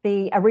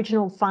the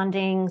original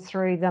funding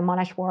through the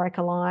Monash Warwick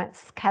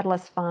Alliance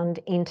Catalyst Fund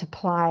into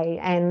play.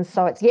 And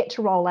so it's yet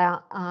to roll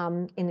out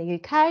in the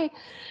UK.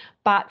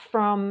 But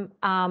from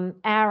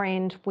our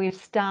end, we've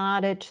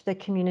started the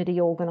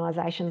community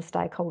organisation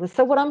stakeholders.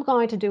 So what I'm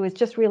going to do is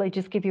just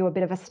give you a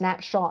bit of a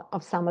snapshot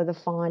of some of the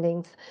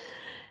findings.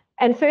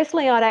 And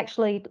firstly, I'd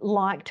actually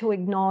like to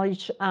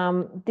acknowledge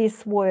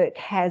this work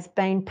has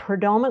been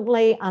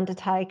predominantly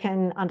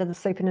undertaken under the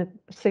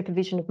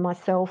supervision of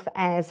myself,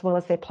 as well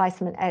as their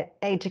placement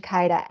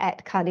educator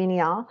at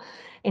Cardinia,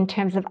 in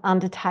terms of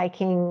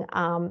undertaking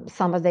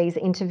some of these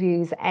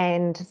interviews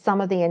and some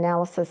of the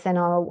analysis. And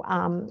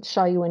I'll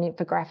show you an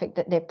infographic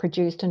that they've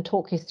produced and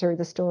talk you through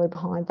the story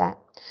behind that.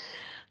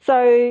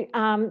 So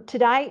to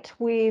date,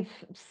 we've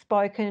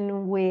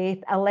spoken with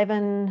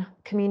 11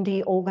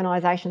 community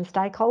organisation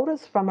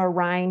stakeholders from a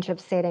range of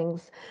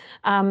settings.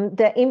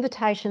 The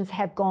invitations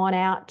have gone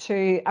out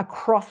to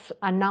across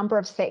a number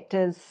of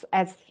sectors,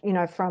 as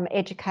from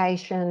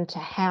education to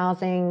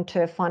housing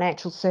to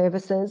financial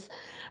services.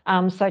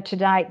 So to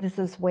date, this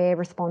is where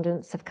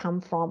respondents have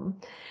come from.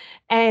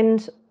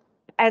 And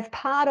as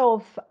part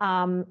of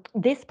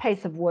this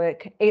piece of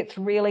work, it's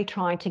really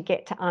trying to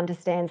get to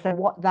understand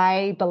what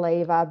they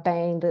believe are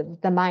being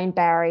the main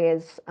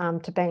barriers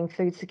to being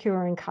food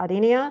secure in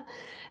Cardinia,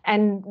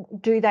 and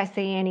do they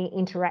see any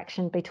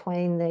interaction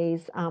between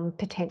these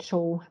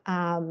potential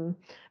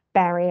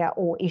barrier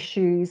or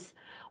issues?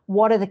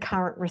 What are the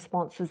current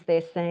responses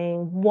they're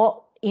seeing?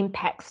 What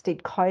impacts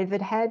did COVID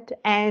had?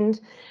 And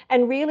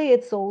really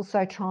it's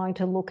also trying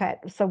to look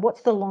at, so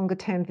what's the longer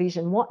term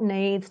vision? What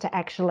needs to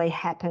actually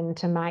happen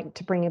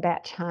to bring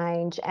about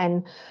change?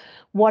 And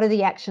what are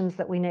the actions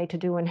that we need to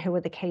do, and who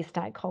are the key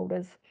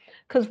stakeholders?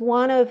 because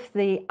one of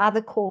the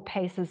other core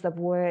pieces of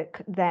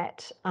work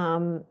that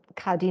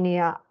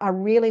Cardinia are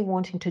really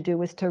wanting to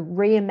do is to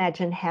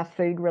reimagine how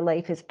food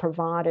relief is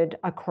provided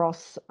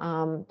across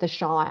the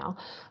Shire.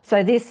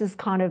 So this is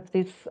kind of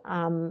this,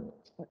 quite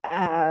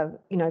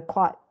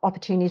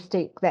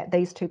opportunistic that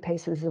these two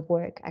pieces of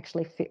work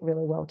actually fit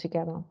really well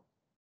together.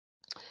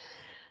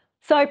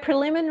 So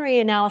preliminary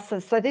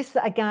analysis. So this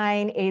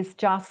again is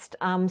just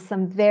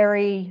some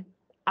very,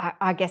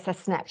 I guess, a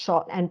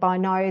snapshot, and by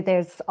now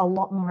there's a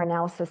lot more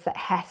analysis that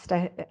has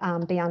to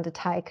be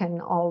undertaken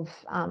of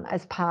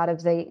as part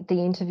of the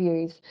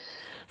interviews.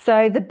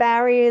 So the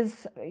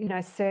barriers,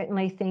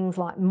 certainly things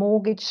like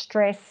mortgage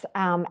stress.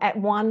 At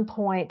one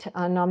point,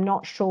 and I'm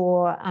not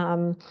sure,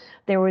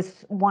 there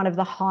was one of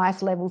the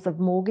highest levels of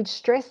mortgage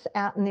stress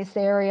out in this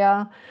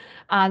area.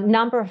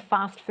 Number of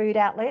fast food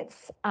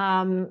outlets.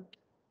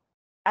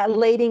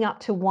 Leading up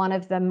to one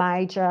of the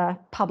major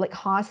public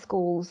high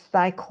schools,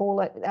 they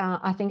call it,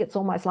 I think it's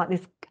almost like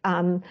this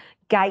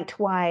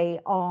gateway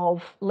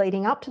of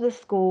leading up to the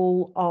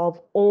school of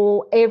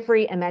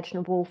every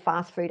imaginable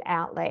fast food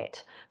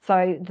outlet.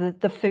 So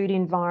the food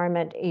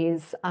environment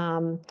is,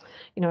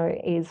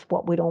 is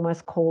what we'd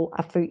almost call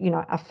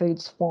a food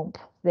swamp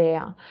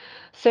there.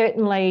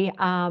 Certainly,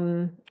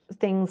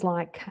 things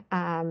like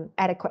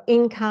adequate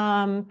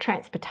income,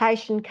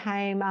 transportation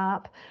came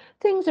up.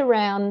 Things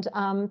around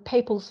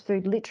people's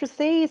food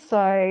literacy.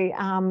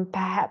 So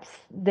perhaps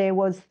there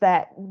was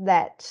that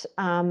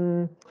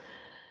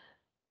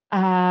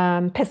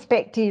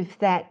perspective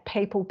that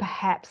people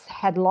perhaps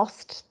had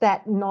lost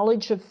that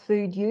knowledge of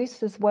food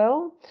use as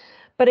well.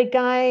 But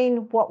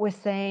again, what we're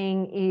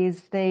seeing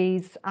is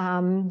these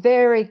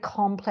very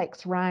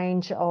complex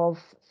range of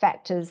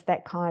factors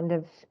that kind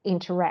of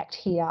interact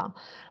here.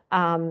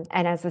 And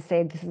as I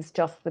said, this is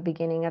just the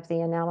beginning of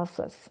the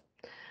analysis.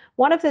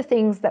 One of the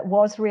things that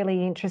was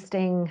really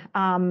interesting,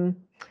 and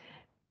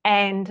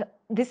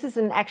this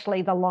isn't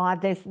actually the live,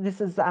 this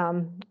is,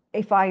 a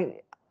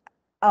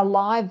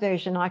live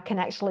version, I can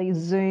actually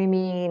zoom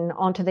in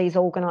onto these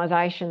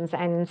organisations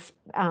and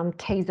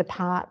tease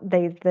apart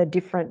the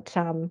different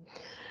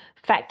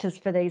factors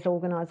for these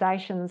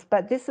organisations.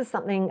 But this is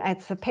something,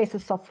 it's a piece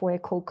of software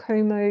called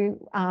Kumu.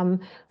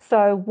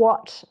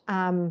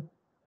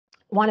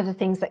 One of the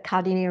things that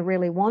Cardinia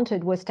really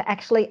wanted was to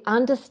actually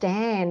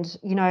understand,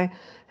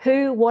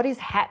 what is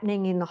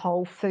happening in the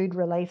whole food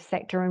relief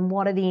sector and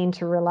what are the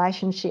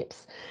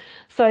interrelationships.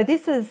 So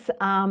this is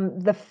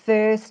the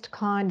first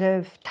kind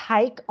of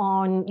take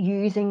on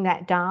using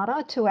that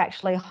data to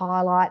actually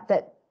highlight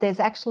that there's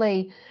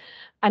actually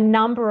a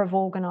number of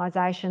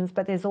organisations,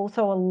 but there's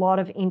also a lot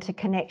of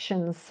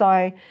interconnections.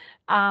 So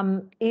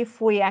if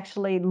we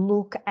actually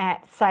look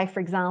at, say, for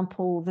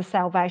example, the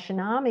Salvation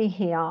Army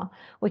here,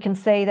 we can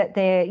see that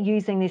they're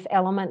using this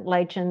element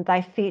legend.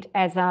 They fit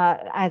as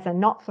a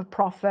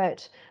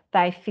not-for-profit,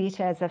 they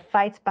fit as a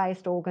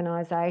faith-based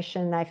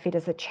organisation, they fit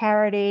as a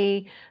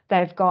charity,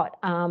 they've got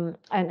an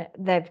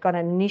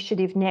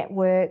initiative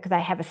network,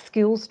 they have a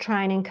skills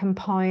training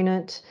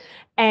component,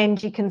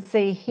 and you can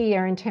see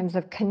here in terms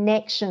of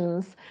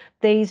connections,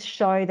 these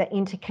show the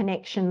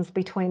interconnections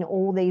between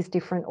all these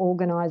different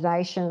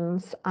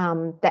organisations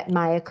that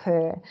may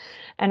occur.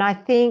 And I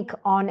think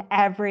on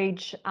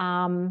average,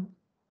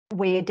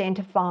 we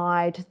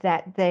identified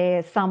that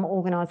some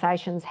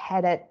organisations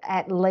had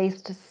at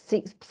least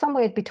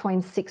somewhere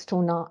between six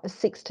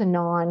to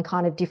nine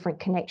kind of different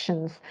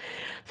connections.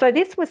 So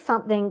this was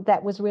something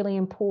that was really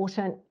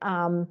important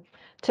to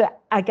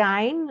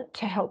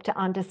help to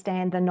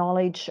understand the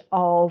knowledge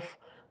of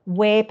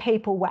where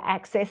people were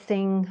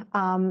accessing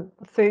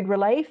food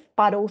relief,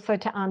 but also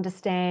to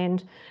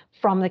understand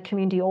from the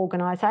community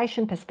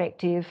organisation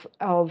perspective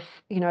of,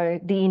 the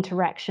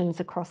interactions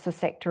across the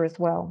sector as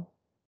well.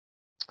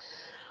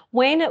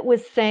 When it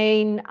was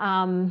seen,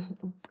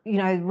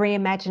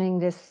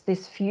 reimagining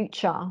this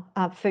future,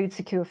 food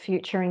secure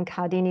future in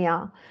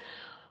Cardinia,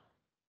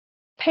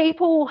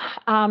 people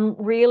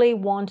really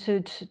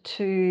wanted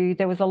to,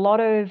 there was a lot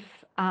of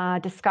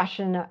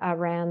discussion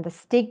around the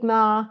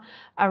stigma,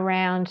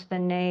 around the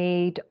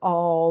need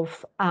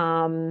of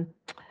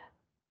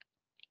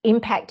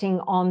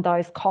impacting on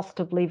those cost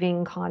of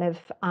living kind of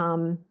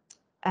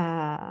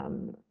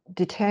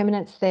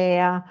determinants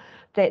there,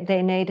 that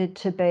there needed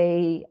to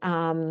be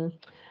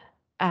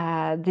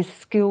this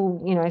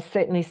skill,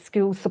 certainly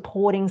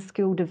supporting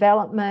skill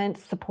development,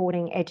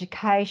 supporting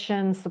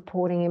education,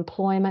 supporting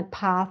employment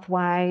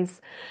pathways.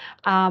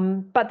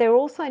 But there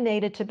also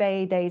needed to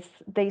be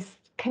these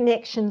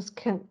connections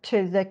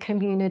to the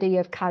community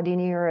of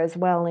Cardinia as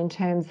well, in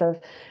terms of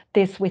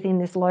this within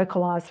this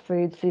localised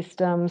food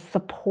system,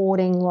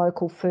 supporting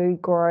local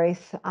food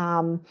growth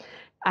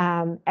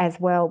as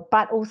well,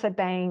 but also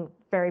being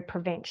very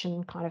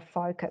prevention kind of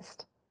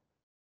focused.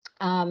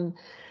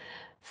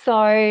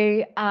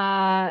 So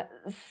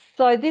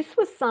this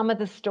was some of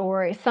the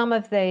story, some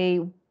of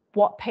the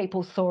what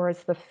people saw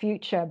as the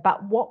future.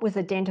 But what was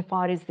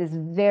identified as this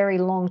very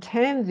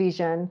long-term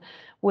vision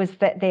was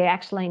that there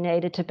actually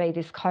needed to be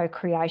this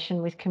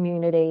co-creation with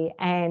community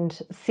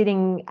and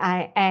sitting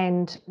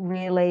and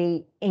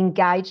really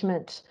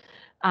engagement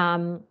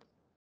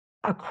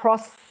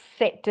across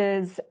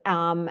sectors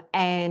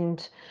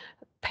and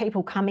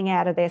people coming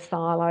out of their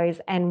silos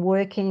and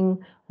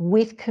working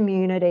with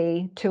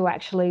community to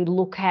actually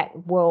look at,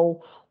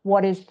 well,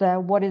 what is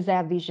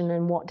our vision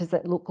and what does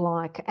it look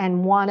like?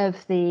 And one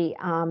of the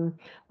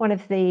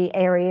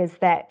areas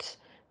that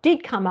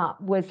did come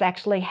up was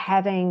actually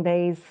having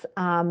these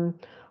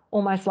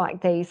almost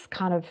like these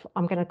kind of,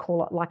 I'm going to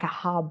call it like a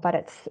hub, but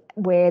it's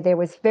where there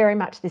was very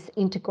much this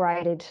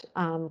integrated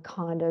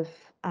kind of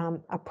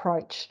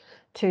approach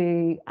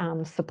to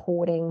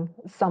supporting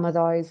some of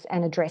those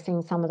and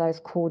addressing some of those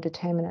core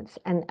determinants.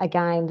 And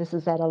again, this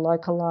is at a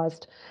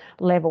localised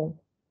level.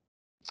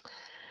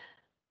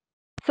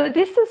 So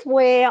this is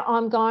where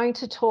I'm going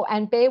to talk,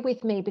 and bear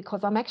with me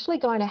because I'm actually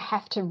going to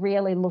have to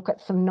really look at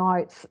some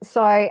notes.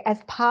 So as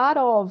part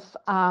of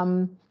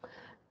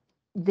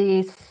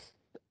this,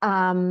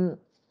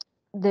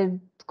 the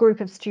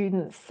group of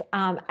students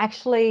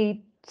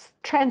actually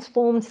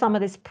transformed some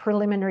of this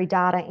preliminary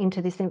data into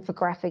this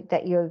infographic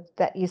that you're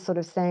sort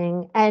of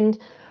seeing. And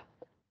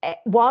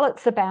while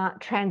it's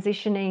about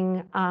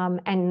transitioning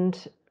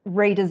and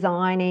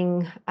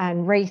redesigning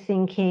and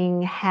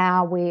rethinking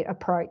how we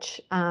approach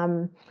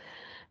the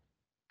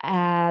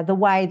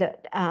way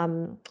that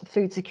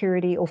food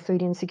security or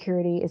food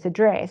insecurity is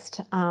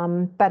addressed,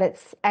 but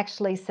it's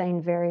actually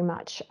seen very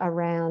much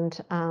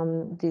around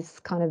this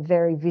kind of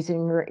very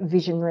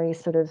visionary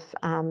sort of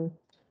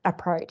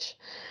approach.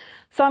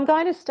 So I'm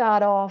going to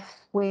start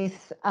off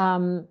with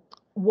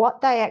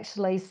what they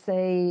actually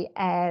see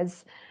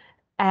as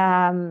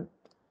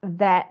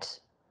that,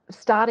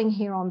 starting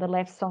here on the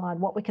left side,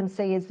 what we can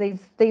see is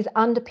these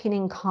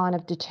underpinning kind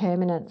of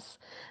determinants,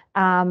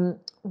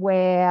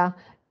 where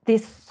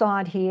this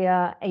side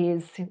here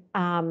is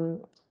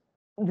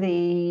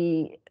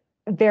the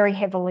very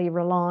heavily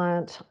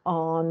reliant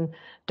on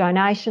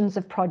donations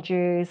of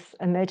produce,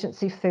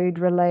 emergency food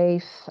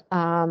relief,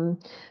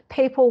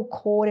 people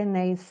caught in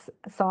these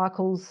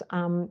cycles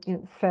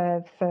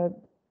for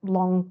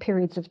long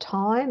periods of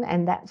time,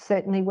 and that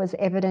certainly was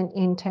evident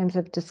in terms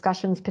of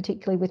discussions,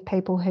 particularly with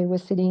people who were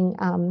sitting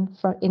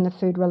in the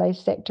food relief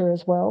sector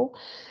as well.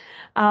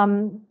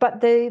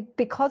 But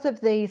because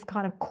of these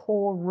kind of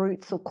core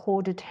roots or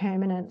core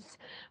determinants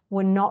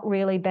were not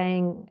really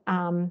being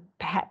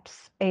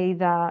perhaps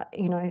either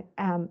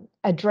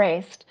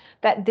addressed,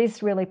 that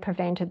this really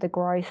prevented the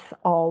growth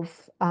of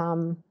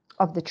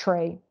the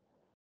tree.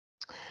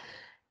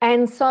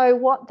 And so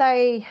what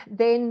they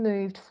then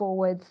moved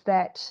forwards,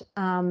 that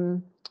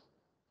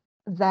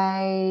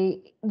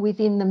they,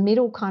 within the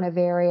middle kind of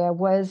area,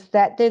 was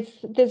that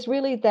there's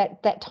really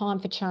that time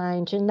for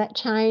change, and that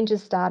change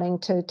is starting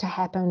to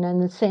happen,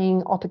 and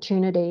seeing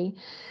opportunity,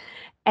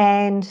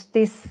 and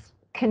this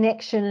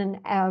connection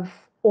of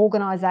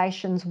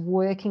organisations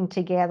working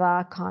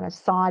together kind of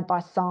side by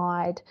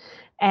side,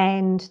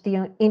 and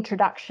the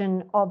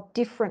introduction of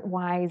different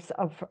ways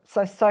of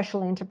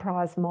social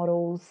enterprise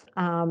models,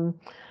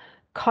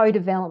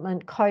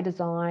 co-development,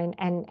 co-design,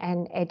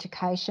 and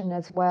education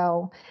as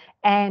well.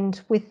 And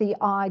with the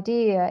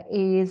idea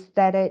is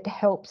that it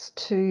helps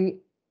to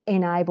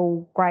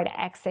enable greater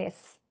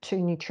access to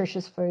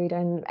nutritious food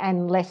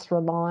and less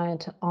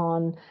reliant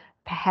on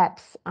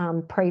perhaps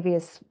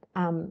previous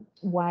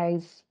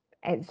ways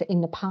as in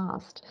the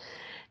past.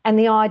 And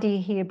the idea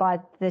here, by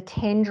the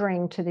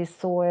tendering to this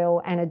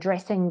soil and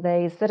addressing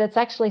these, that it's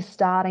actually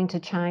starting to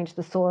change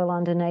the soil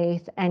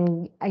underneath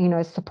and,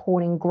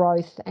 supporting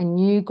growth and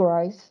new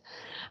growth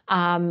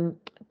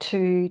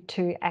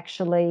to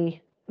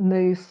actually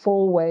move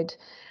forward,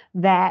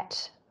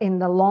 that in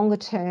the longer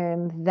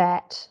term,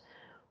 that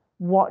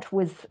what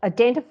was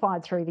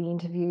identified through the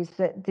interviews,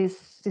 that this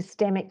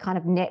systemic kind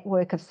of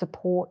network of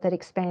support that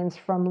expands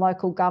from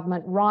local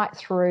government right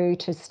through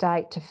to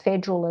state to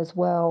federal as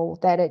well,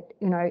 that it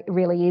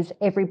really is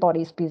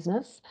everybody's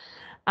business,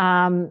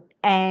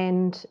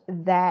 and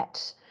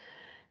that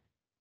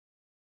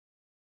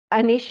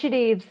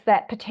initiatives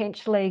that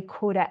potentially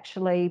could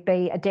actually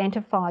be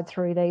identified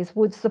through these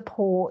would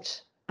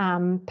support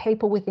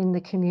people within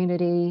the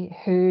community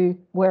who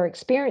were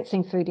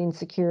experiencing food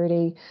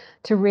insecurity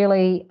to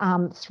really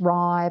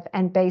thrive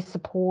and be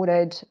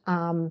supported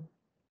to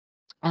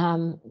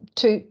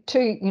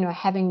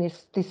having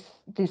this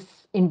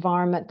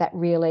environment that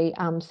really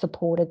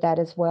supported that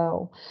as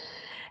well.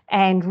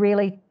 And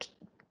really,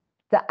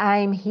 the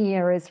aim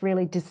here is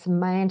really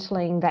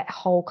dismantling that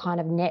whole kind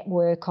of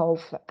network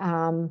of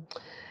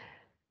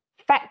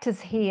factors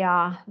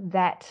here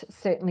that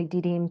certainly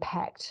did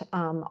impact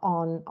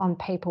on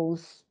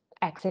people's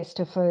access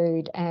to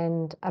food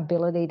and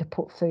ability to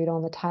put food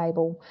on the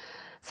table.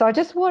 So I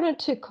just wanted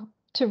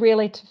to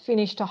really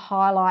finish to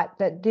highlight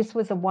that this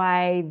was a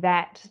way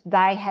that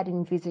they had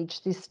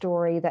envisaged this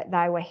story that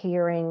they were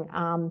hearing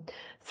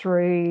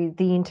through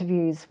the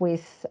interviews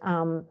with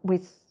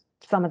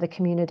some of the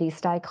community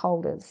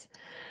stakeholders.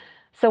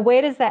 So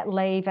where does that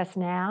leave us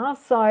now?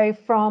 So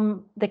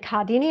from the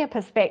Cardinia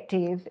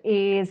perspective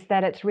is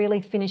that it's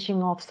really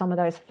finishing off some of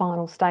those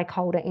final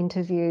stakeholder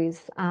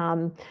interviews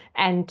and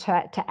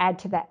to add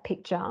to that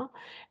picture.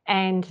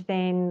 And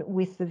then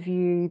with the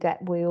view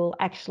that we'll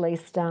actually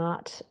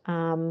start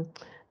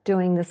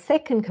doing the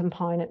second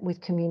component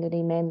with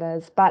community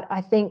members. But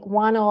I think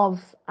one of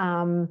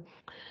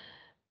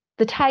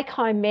the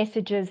take-home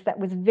messages that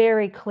was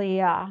very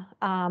clear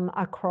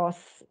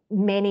across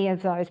many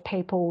of those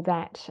people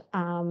that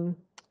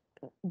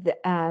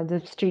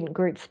the student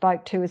group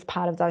spoke to as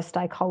part of those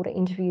stakeholder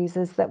interviews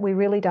is that we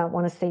really don't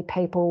want to see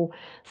people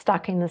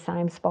stuck in the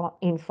same spot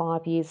in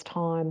 5 years'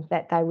 time,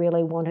 that they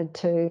really wanted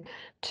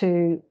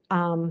to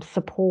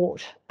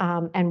support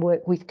and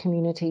work with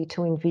community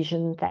to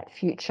envision that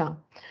future.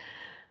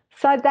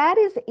 So that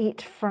is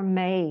it from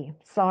me.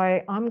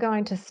 So I'm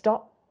going to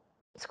stop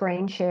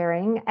screen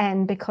sharing,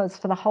 and because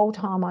for the whole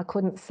time I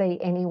couldn't see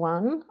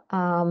anyone,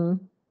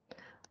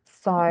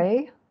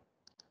 so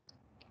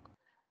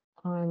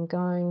I'm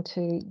going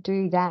to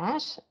do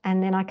that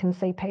and then I can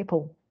see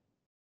people.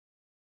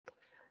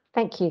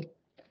 Thank you.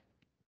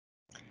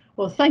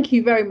 Well, thank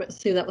you very much,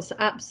 Sue. That was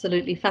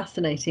absolutely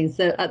fascinating.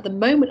 So at the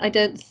moment, I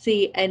don't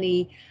see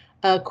any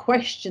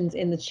questions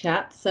in the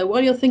chat. So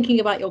while you're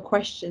thinking about your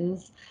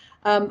questions,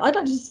 I'd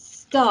like to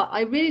start.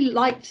 I really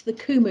liked the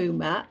Kumu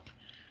map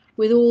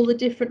with all the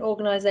different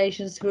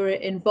organisations who are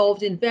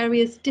involved in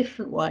various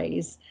different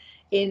ways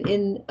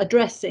in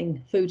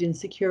addressing food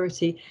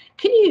insecurity.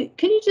 Can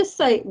you just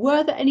say,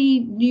 were there any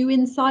new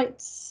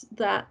insights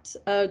that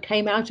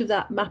came out of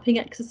that mapping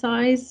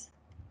exercise?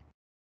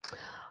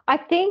 I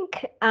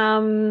think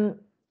from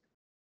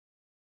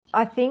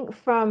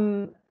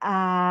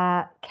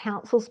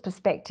council's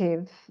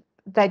perspective,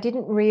 they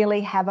didn't really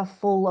have a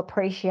full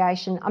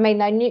appreciation. I mean,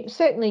 they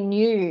certainly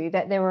knew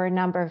that there were a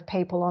number of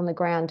people on the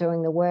ground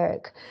doing the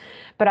work,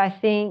 but I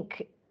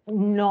think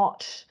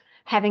not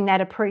having that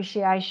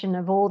appreciation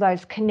of all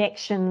those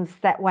connections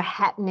that were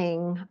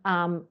happening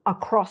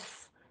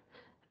across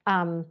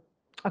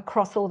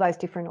all those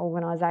different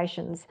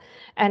organisations.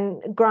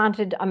 And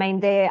granted, I mean,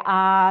 there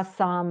are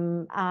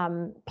some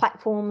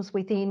platforms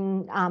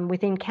within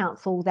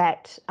council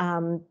that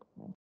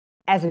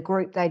as a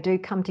group they do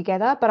come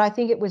together, but I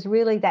think it was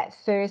really that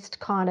first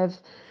kind of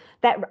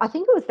I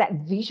think it was that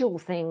visual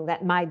thing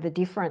that made the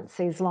difference.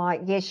 Is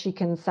like, yes, you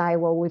can say,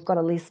 well, we've got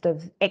a list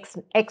of X,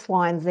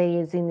 Y, and Z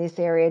is in this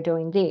area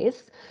doing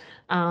this,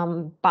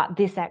 but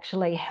this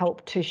actually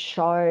helped to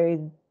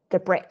show the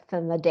breadth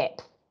and the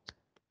depth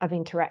of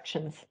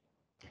interactions.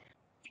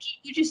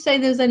 Would you say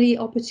there's any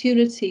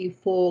opportunity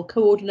for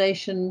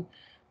coordination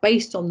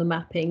based on the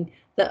mapping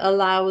that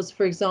allows,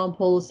 for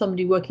example,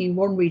 somebody working in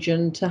one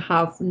region to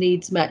have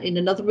needs met in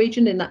another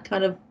region in that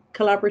kind of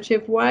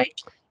collaborative way,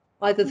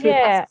 either through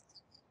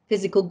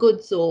physical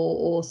goods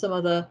or some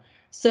other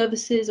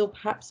services or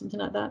perhaps something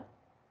like that?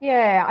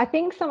 Yeah, I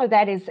think some of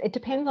that it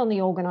depends on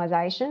the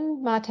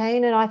organisation,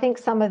 Martine, and I think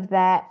some of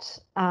that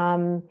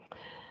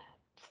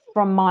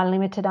from my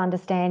limited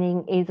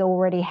understanding is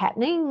already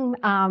happening,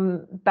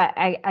 but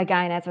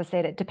again, as I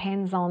said, it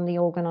depends on the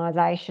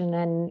organisation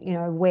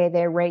and where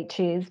their reach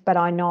is. But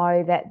I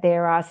know that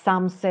there are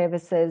some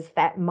services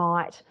that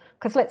might,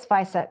 because let's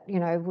face it,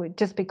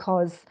 just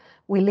because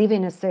we live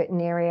in a certain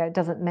area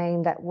doesn't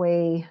mean that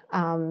we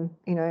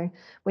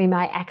we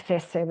may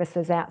access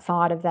services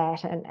outside of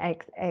that and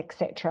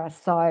etc.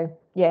 So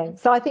yeah,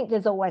 so I think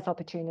there's always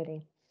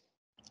opportunity.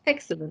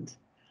 Excellent.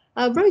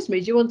 Rosemary,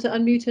 do you want to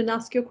unmute and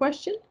ask your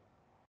question?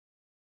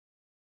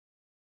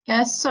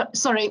 Yes,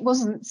 sorry, it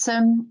wasn't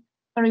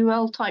very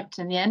well typed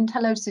in the end.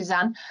 Hello,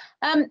 Suzanne.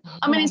 I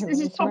mean, this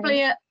is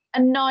probably a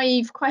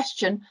naive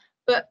question,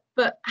 but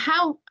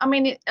how? I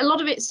mean, a lot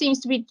of it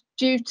seems to be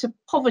due to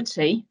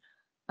poverty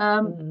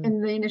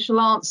in the initial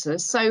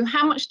answers. So,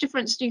 how much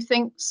difference do you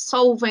think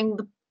solving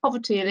the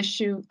poverty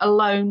issue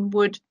alone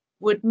would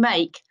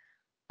make?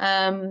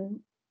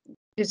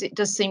 Because it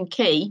does seem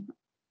key.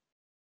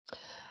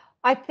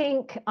 I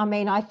think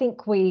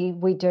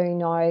we do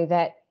know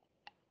that,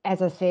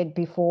 as I said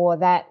before,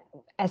 that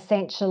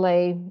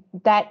essentially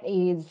that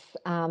is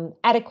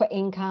adequate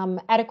income,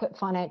 adequate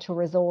financial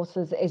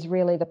resources is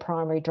really the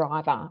primary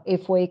driver.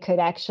 If we could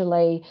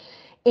actually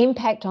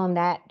impact on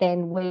that,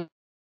 then we...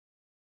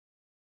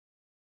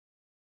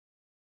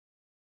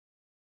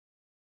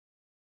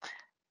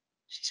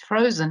 She's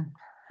frozen.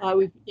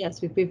 We've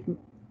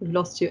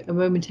lost you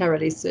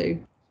momentarily,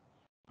 Sue.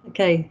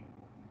 Okay.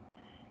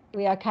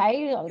 We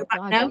okay? You're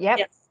back now? Yep.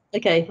 Yes.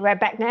 Okay. We're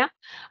back now.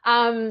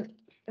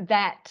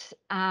 That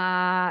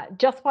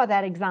just by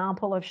that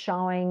example of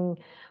showing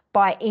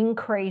by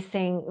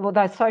increasing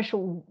those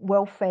social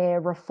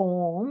welfare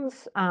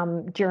reforms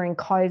during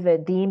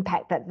COVID, the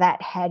impact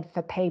that had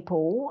for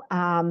people,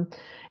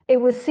 it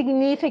was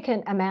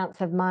significant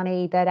amounts of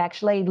money that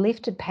actually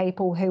lifted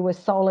people who were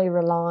solely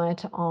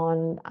reliant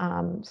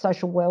on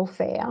social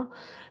welfare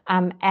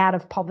out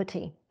of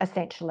poverty,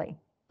 essentially.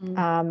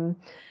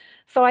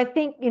 So I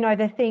think, you know,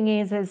 the thing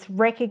is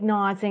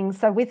recognising,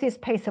 so with this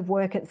piece of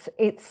work,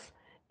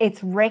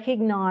 it's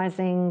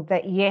recognising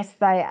that, yes,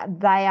 they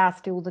are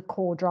still the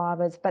core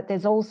drivers, but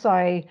there's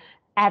also,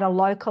 at a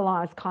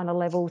localised kind of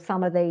level,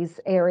 some of these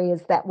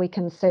areas that we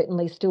can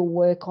certainly still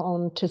work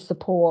on to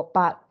support.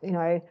 But, you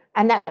know,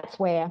 and that's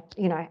where,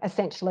 you know,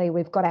 essentially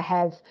we've got to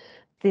have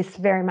this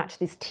very much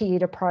this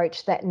tiered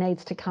approach that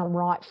needs to come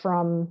right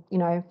from, you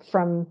know,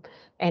 from,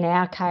 in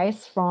our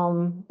case,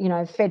 from, you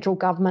know, federal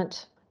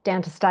government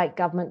down to state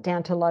government,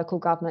 down to local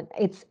government.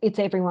 It's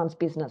everyone's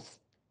business.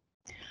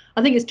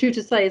 I think it's true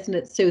to say, isn't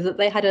it, Sue, that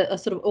they had a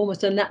sort of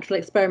almost a natural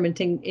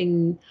experiment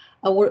in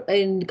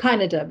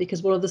Canada,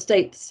 because one of the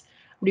states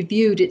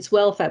reviewed its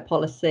welfare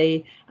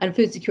policy and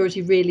food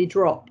security really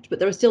dropped. But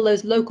there are still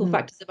those local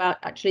factors about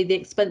actually the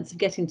expense of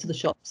getting to the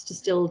shops to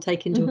still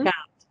take into account.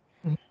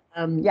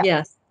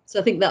 Yes. So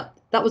I think that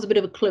was a bit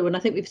of a clue, and I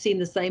think we've seen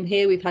the same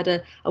here. We've had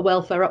a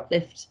welfare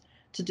uplift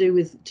to do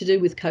with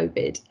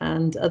COVID,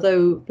 and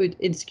although food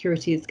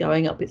insecurity is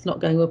going up, it's not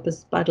going up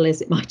as badly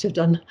as it might have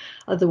done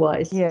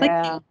otherwise.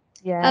 Thank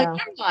you.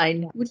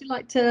 Caroline, would you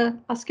like to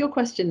ask your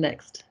question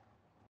next?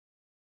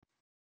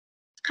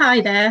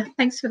 Hi there,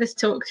 thanks for this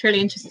talk, it's really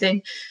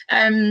interesting.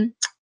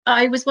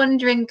 I was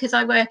wondering, because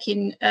I work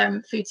in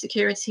food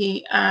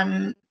security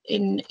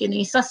in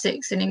East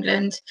Sussex in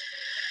England,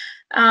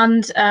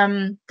 and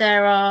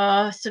there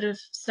are sort of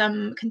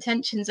some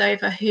contentions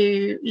over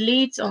who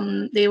leads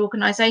on the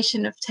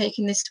organisation of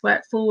taking this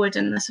work forward,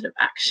 and the sort of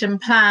action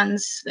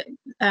plans that,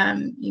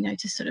 you know,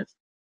 to sort of,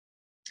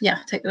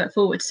 take the work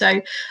forward.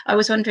 So I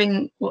was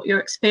wondering what your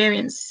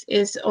experience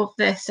is of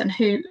this, and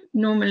who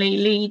normally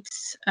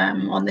leads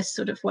on this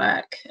sort of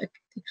work, the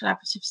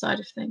collaborative side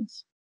of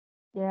things.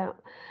 Yeah.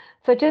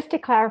 So just to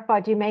clarify,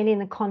 do you mean in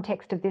the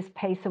context of this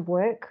piece of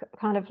work,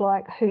 kind of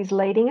like who's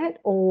leading it,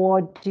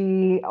 or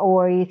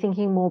are you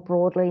thinking more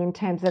broadly in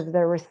terms of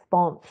the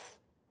response?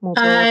 More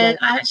broadly?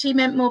 I actually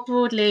meant more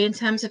broadly in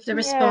terms of the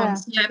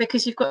response,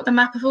 because you've got the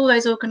map of all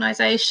those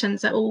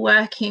organisations that are all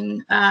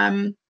working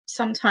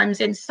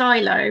sometimes in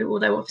silo,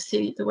 although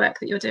obviously the work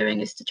that you're doing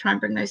is to try and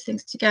bring those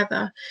things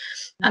together.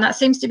 And that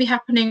seems to be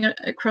happening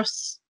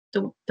across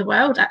the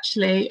world,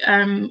 actually,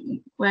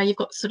 where you've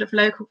got sort of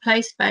local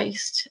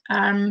place-based,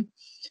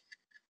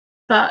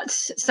 but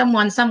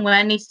someone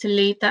somewhere needs to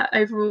lead that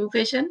overall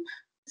vision.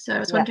 So I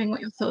was wondering what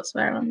your thoughts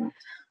were on that.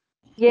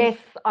 Yes,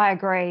 I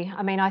agree.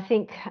 I mean, I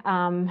think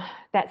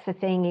that's the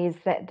thing, is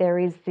that there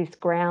is this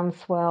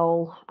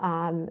groundswell,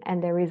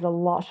 and there is a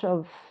lot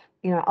of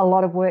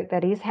work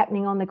that is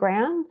happening on the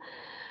ground.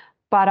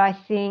 But I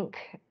think,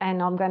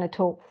 and I'm going to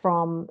talk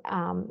from,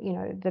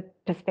 the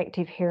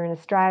perspective here in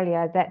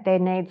Australia, that there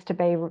needs to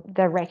be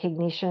the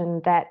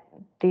recognition that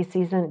this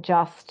isn't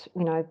just,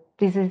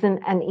 this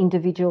isn't an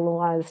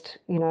individualised,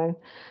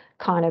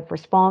 kind of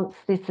response.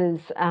 This is,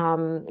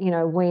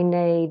 we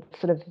need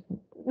sort of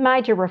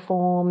major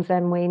reforms,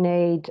 and we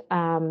need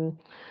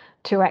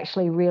to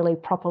actually really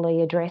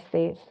properly address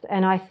this.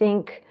 And I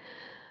think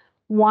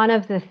one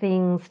of the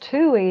things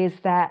too is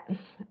that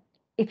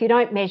if you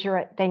don't measure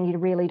it, then you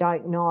really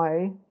don't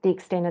know the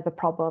extent of the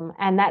problem.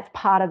 And that's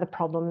part of the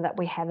problem that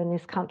we have in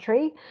this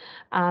country,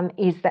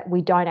 is that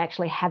we don't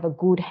actually have a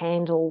good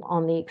handle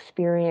on the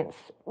experience,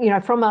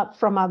 from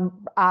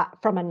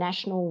a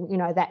national,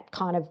 that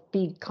kind of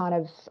big kind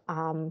of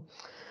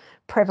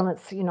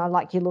prevalence,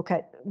 like you look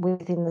at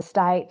within the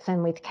States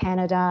and with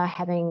Canada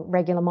having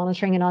regular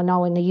monitoring. And I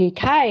know in the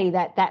UK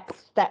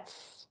that's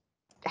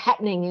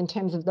happening in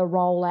terms of the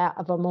rollout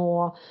of a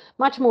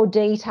much more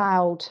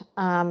detailed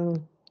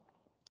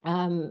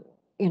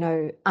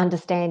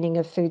understanding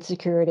of food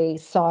security.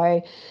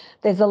 So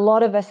there's a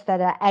lot of us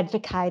that are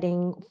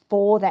advocating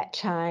for that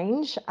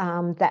change,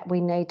 that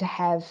we need to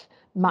have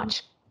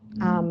much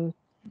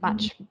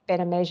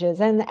better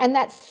measures, and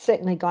that's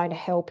certainly going to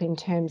help in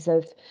terms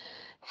of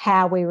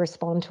how we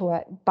respond to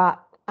it. But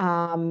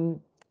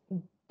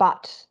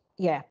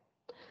yeah,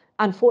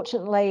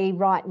 unfortunately,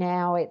 right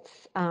now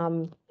it's,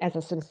 as I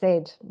sort of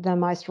said, the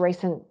most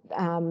recent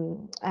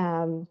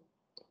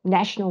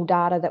national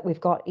data that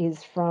we've got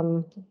is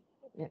from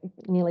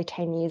nearly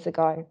 10 years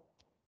ago.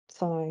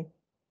 So,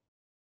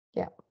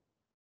 yeah.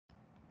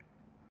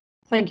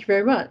 Thank you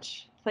very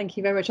much. Thank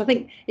you very much. I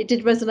think it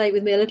did resonate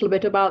with me a little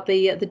bit about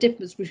the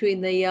difference between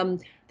the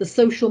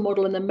social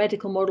model and the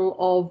medical model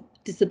of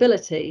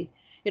disability.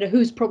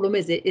 Whose problem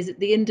is it? Is it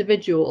the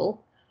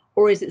individual,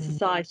 or is it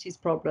society's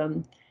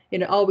problem?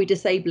 Are we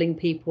disabling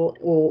people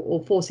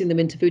or forcing them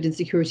into food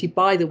insecurity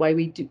by the way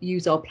we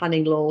use our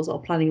planning laws, our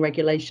planning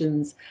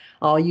regulations,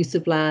 our use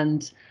of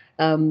land,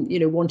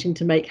 wanting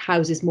to make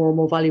houses more and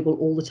more valuable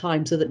all the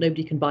time so that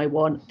nobody can buy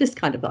one? This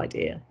kind of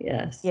idea.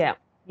 Yes. Yeah.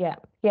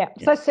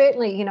 So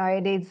certainly,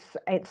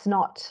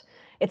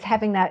 it's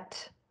having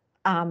that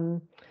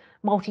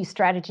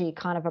multi-strategy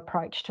kind of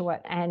approach to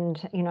it, and,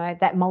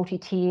 that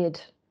multi-tiered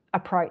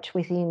approach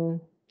within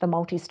the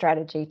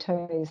multi-strategy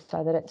too,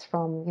 so that it's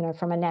from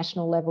a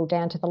national level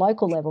down to the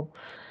local level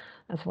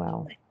as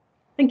well.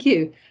 Thank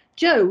you.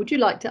 Jo, would you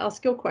like to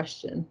ask your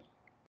question?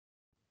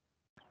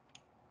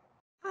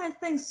 I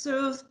think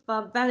through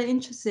very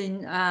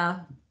interesting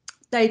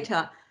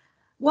data.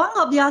 One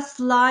of your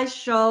slides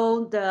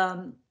showed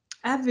the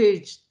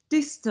average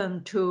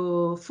distance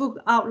to food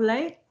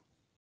outlet.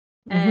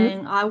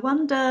 And I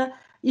wonder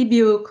if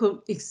you could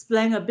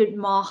explain a bit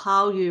more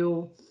how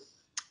you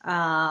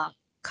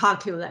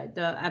calculate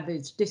the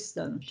average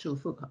distance to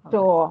food outlet.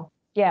 Sure.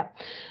 Yeah.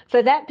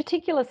 So that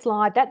particular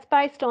slide, that's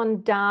based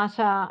on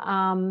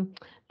data.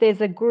 There's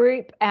a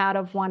group out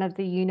of one of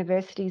the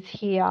universities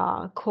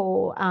here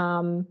called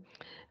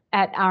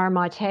at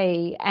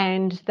RMIT,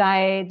 and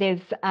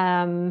there's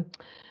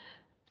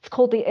it's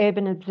called the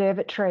Urban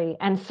Observatory,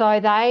 and so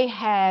they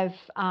have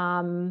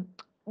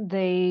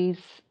these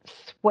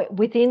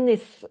within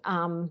this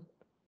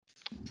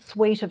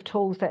suite of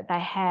tools that they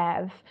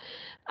have.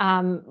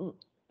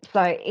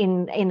 So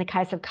in the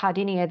case of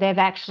Cardinia, they've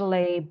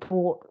actually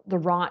bought the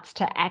rights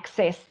to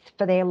access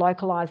for their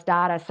localised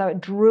data. So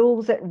it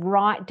drills it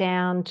right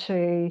down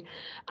to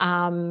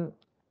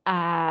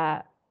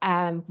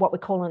what we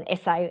call an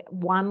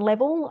SA1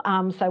 level,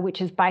 so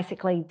which is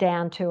basically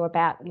down to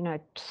about,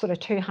 sort of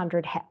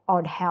 200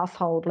 odd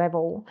household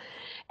level.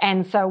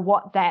 And so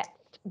what that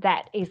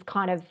is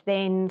kind of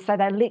then, so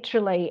they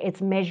literally,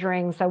 it's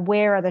measuring, so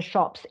where are the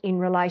shops in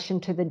relation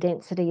to the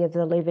density of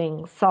the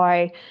living.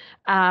 So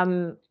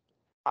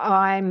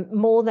I'm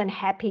more than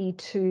happy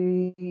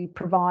to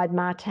provide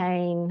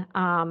Martine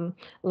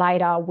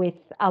later with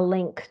a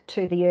link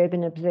to the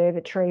Urban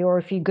Observatory, or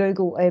if you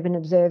Google Urban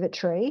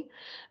Observatory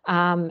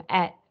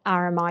at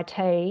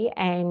RMIT,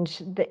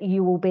 and that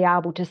you will be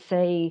able to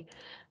see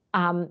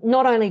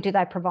not only do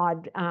they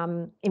provide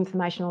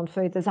information on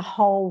food, there's a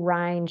whole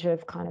range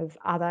of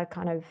other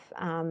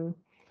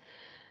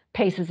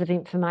pieces of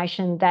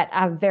information that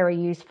are very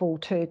useful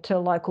to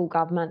local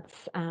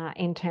governments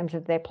in terms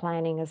of their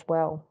planning as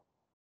well.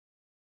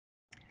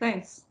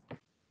 Thanks.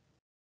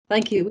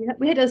 Thank you.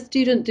 We had a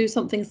student do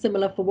something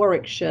similar for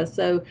Warwickshire.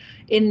 So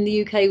in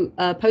the UK,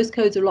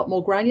 postcodes are a lot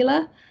more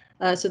granular.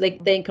 So they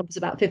encompass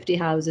about 50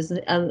 houses,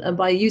 and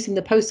by using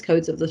the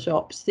postcodes of the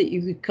shops, that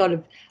you could kind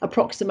of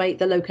approximate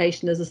the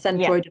location as a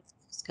centroid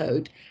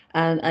postcode,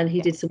 and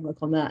he did some work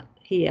on that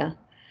here.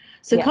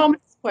 So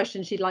Carmen's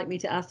question she'd like me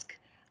to ask.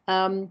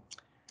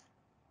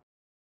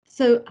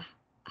 So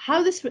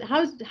how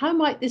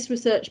might this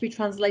research be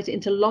translated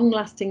into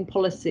long-lasting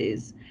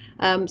policies?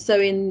 So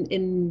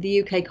in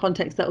the UK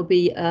context, that would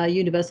be a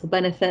universal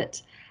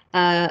benefit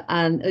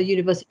and a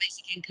universal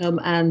basic income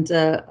and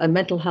a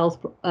mental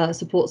health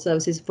support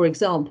services, for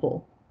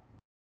example.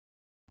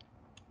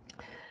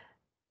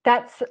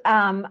 That's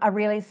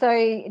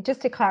so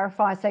just to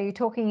clarify, so you're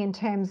talking in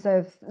terms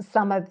of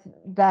some of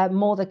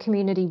the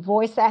community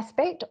voice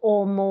aspect,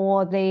 or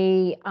more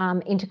the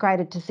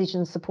integrated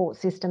decision support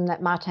system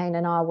that Martine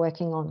and I are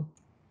working on?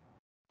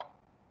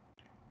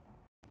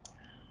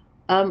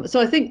 So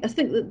I think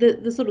that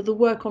the sort of the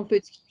work on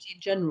food security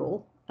in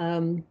general.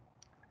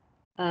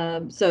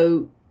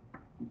 So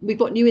we've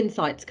got new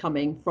insights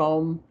coming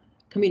from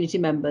community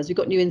members. We've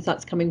got new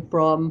insights coming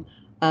from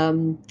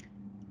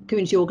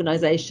community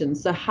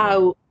organisations. So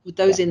how would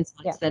those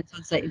insights then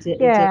translate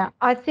into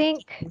I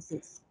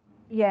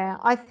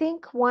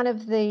think one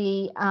of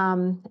the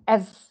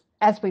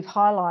as we've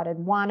highlighted,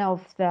 one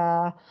of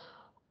the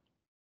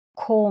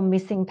core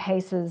missing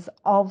pieces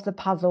of the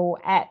puzzle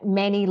at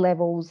many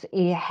levels,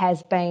 it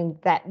has been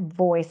that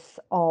voice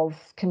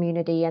of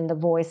community and the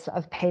voice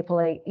of people,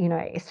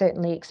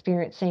 certainly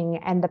experiencing,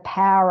 and the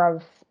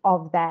power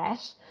of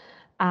that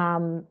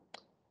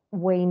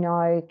we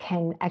know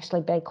can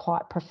actually be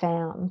quite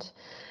profound.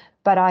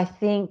 But I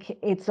think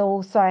it's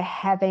also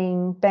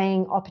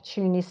being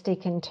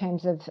opportunistic in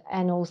terms of,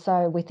 and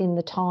also within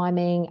the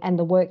timing and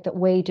the work that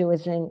we do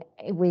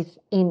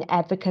in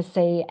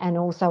advocacy, and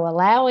also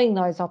allowing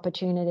those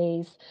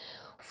opportunities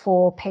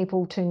for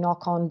people to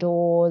knock on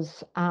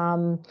doors.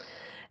 And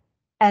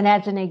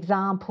as an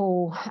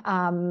example,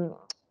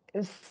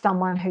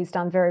 someone who's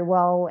done very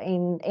well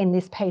in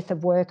this piece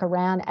of work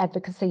around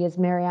advocacy is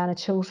Mariana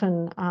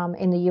Chilton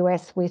in the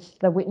US with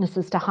the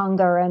Witnesses to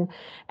Hunger,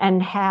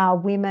 and how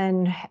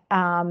women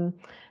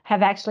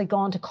have actually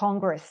gone to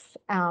Congress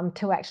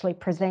to actually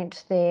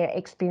present their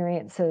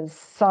experiences.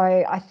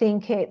 So I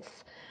think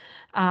it's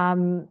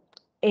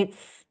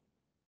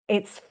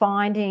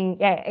finding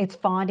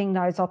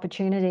those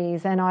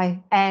opportunities, and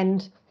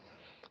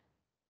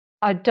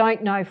I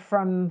don't know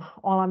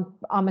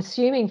I'm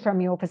assuming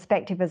from your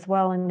perspective as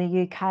well in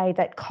the UK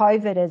that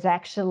COVID has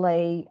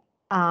actually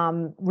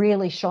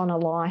really shone a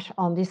light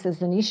on this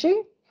as an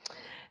issue,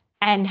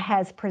 and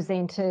has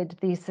presented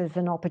this as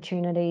an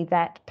opportunity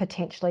that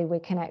potentially we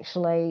can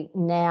actually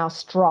now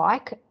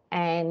strike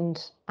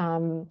and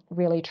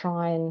really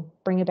try and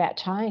bring about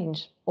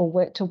change or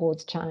work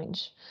towards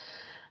change.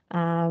 So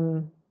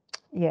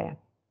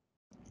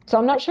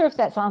I'm not sure if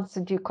that's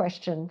answered your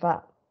question,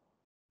 but...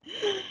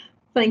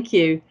 Thank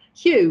you.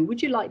 Hugh,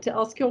 would you like to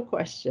ask your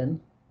question?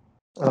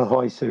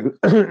 Hi, Sue.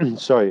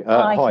 Sorry.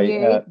 Hi,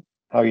 Hugh.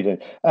 How are you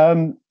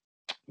doing?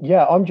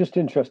 Yeah, I'm just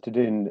interested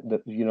in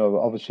that.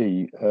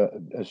 Obviously,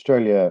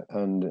 Australia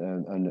and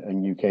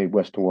UK,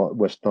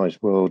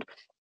 westernized world,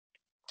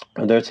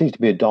 and there seems to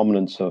be a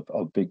dominance of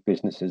big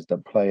businesses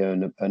that play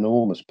an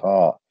enormous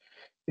part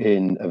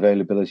in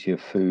availability of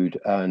food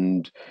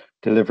and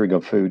delivering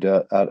of food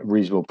at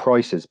reasonable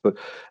prices. But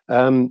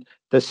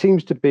there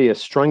seems to be a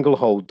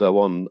stranglehold, though,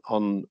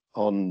 on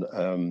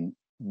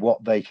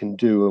what they can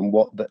do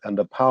and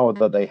the power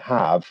that they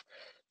have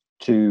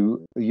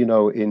to,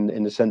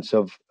 in the sense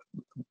of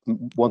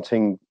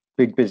wanting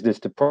big business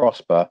to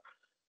prosper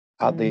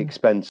at the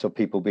expense of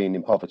people being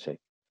in poverty.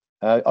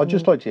 I'd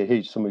just like to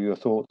hear some of your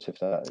thoughts, if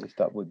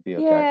that would be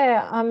okay.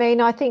 Yeah, I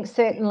mean, I think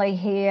certainly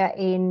here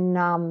in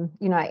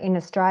in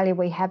Australia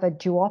we have a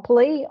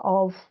duopoly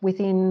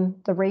within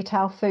the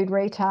food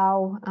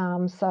retail.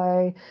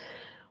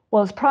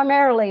 Well, it's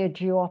primarily a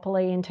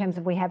duopoly in terms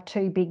of we have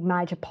two big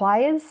major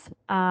players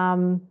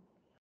in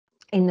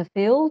the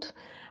field,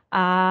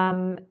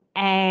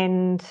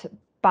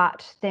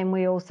 but then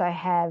we also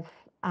have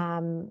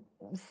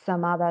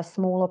some other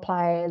smaller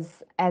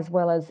players as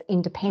well as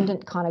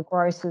independent kind of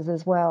grocers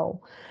as well.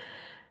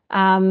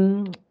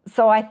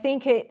 So I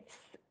think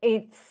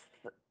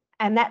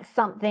and that's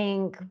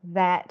something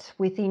that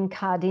within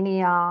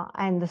Cardinia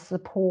and the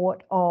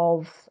support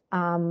of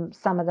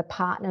some of the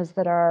partners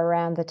that are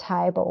around the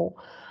table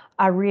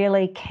are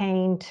really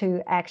keen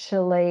to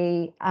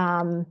actually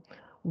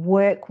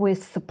work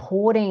with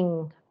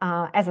supporting,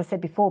 as I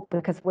said before,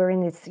 because we're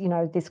in this,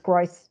 this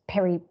growth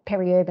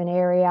peri-urban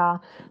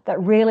area,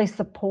 that really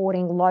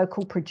supporting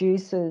local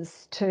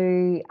producers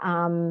to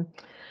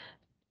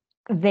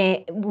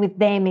with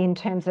them in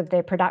terms of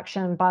their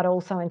production, but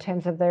also in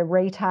terms of their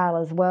retail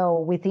as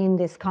well within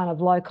this kind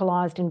of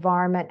localized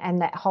environment, and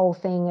that whole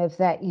thing of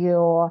that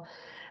you're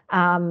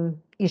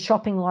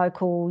shopping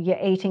local, you're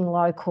eating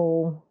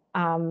local,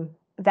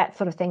 that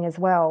sort of thing as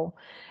well.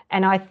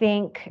 And I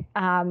think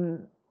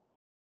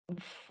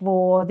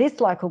for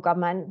this local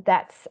government,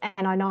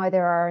 and I know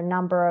there are a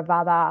number of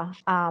other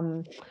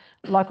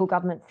local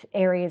government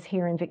areas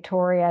here in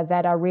Victoria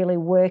that are really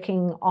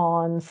working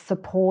on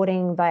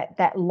supporting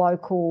that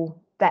local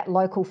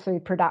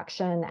food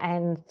production,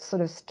 and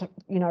sort of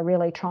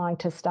really trying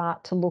to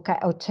start to look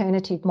at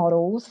alternative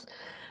models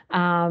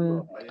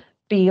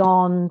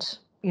beyond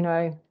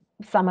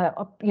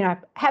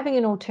having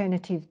an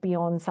alternative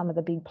beyond some of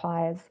the big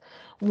players.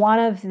 One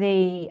of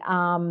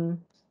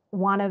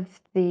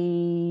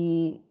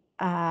the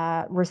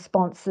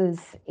responses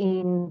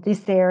in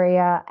this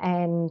area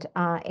and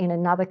in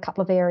another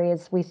couple of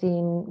areas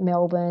within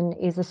Melbourne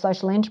is a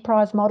social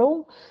enterprise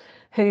model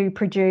who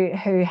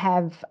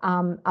have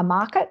a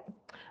market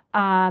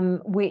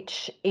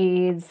which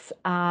is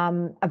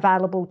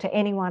available to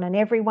anyone and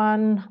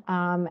everyone.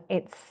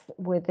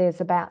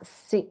 There's about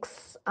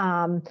 6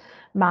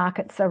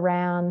 markets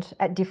around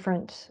at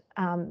different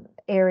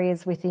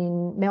areas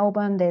within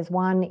Melbourne. There's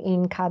one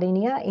in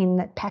Cardinia, in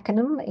that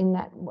Pakenham,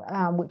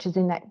 which is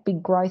in that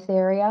big growth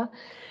area.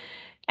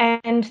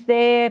 And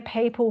there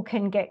people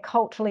can get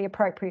culturally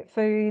appropriate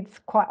foods.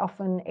 Quite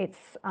often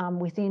it's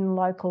within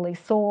locally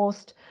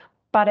sourced,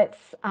 but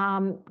it's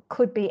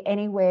could be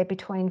anywhere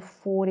between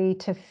 40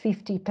 to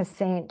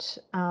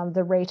 50%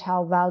 the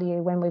retail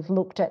value when we've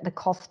looked at the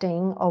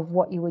costing of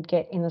what you would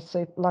get in a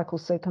local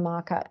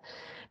supermarket.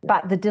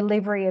 But the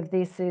delivery of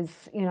this is,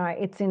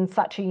 it's in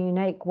such a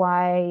unique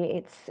way.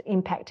 It's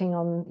impacting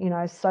on,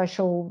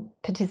 social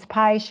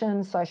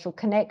participation, social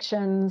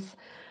connections,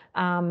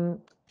 and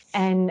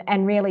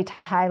really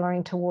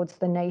tailoring towards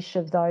the niche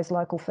of those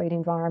local food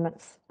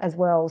environments as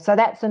well. So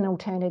that's an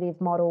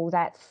alternative model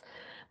that's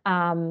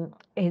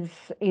is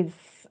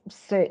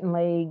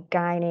certainly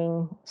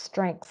gaining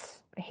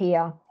strengths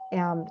here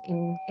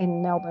in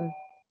Melbourne.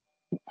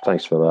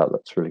 Thanks for that.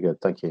 That's really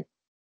good. Thank you.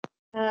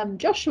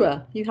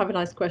 Joshua, you have a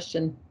nice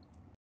question.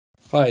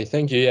 Hi,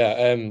 thank you.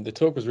 Yeah, the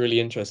talk was really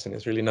interesting.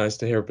 It's really nice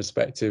to hear a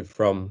perspective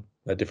from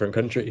a different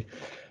country.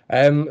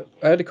 I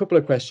had a couple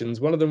of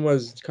questions. One of them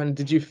was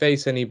did you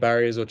face any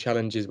barriers or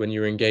challenges when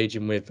you were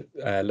engaging with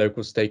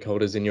local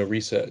stakeholders in your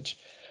research?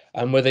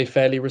 And were they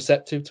fairly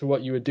receptive to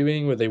what you were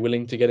doing? Were they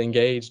willing to get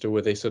engaged, or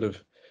were they sort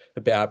of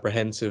a bit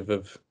apprehensive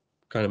of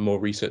kind of more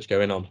research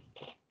going on?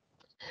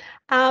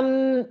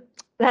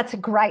 That's a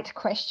great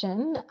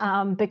question,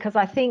 because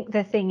I think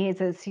the thing is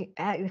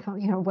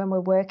when we're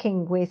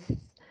working with,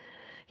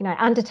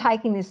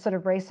 undertaking this sort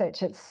of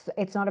research,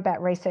 it's not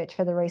about research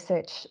for the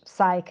research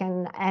sake,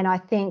 and I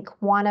think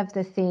one of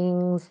the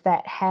things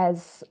that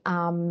has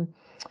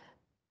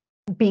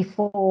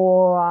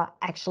before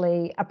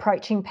actually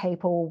approaching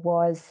people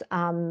was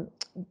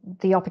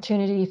the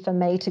opportunity for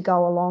me to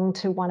go along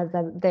to one of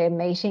their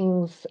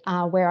meetings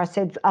where I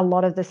said a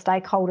lot of the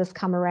stakeholders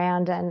come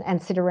around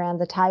and sit around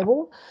the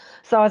table.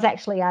 So I was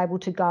actually able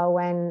to go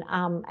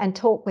and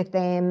talk with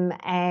them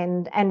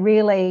and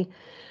really.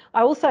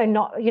 I also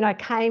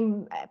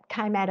came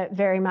at it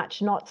very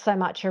much, not so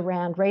much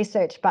around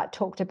research, but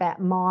talked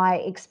about my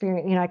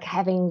experience,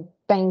 having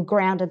been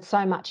grounded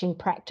so much in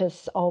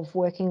practice of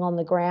working on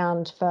the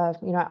ground for,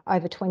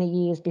 over 20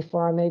 years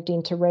before I moved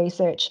into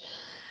research.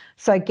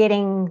 so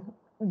getting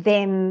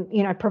them,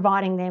 you know,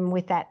 providing them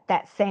with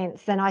that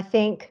sense. And I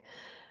think,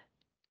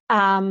 you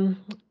know,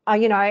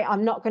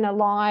 I'm not going to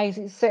lie,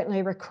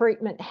 certainly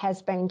recruitment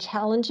has been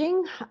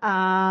challenging,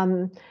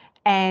 but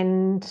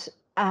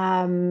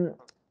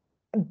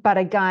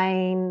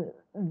again,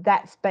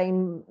 that's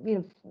been, you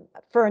know,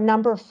 for a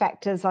number of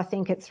factors. I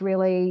think it's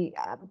really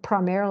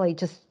primarily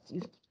just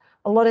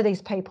a lot of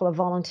these people are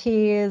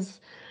volunteers.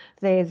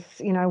 There's,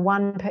 you know,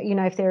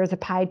 if there is a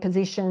paid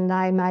position,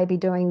 they may be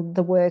doing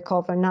the work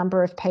of a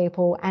number of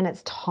people, and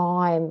it's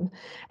time.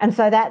 And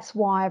so that's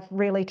why I've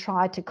really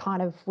tried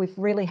to we've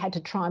really had to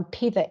try and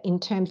pivot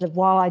in terms of,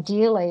 while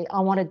ideally I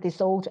wanted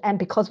this all, and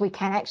because we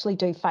can actually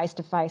do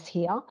face-to-face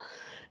here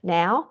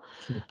now,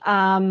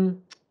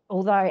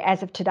 although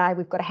as of today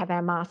we've got to have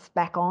our masks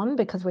back on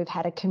because we've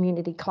had a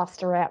community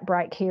cluster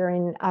outbreak here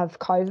of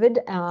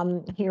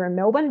COVID here in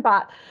Melbourne.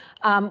 But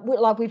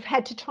we've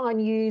had to try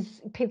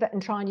and pivot and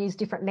try and use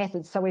different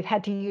methods. So we've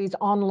had to use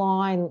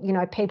online, you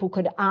know, people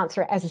could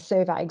answer it as a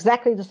survey,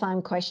 exactly the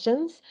same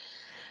questions.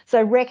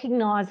 So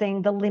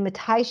recognising the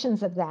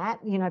limitations of that,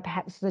 you know,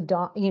 perhaps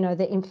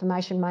the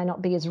information may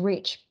not be as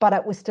rich, but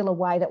it was still a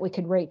way that we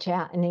could reach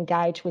out and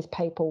engage with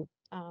people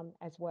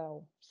as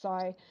well.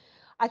 So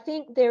I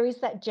think there is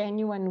that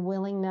genuine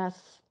willingness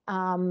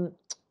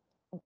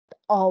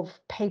of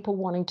people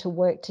wanting to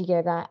work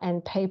together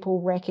and people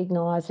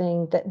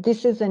recognising that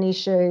this is an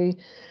issue.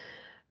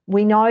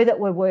 We know that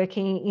we're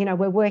working, you know,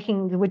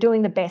 we're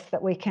doing the best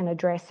that we can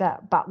address it,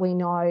 but we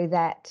know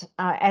that,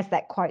 as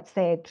that quote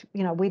said,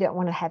 you know, we don't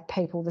want to have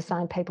the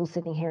same people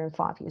sitting here in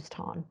 5 years'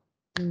 time.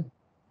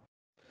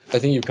 I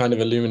think you've kind of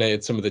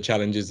illuminated some of the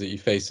challenges that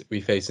we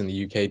face in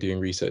the UK doing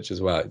research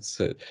as well. It's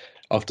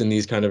often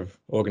these kind of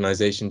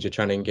organisations you're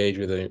trying to engage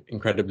with are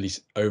incredibly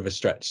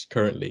overstretched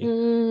currently.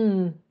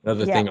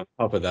 Another thing on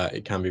top of that,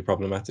 it can be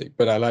problematic.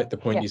 But I like the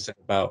point you said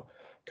about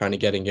kind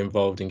of getting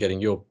involved and getting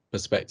your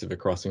perspective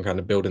across and kind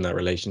of building that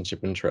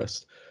relationship and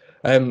trust.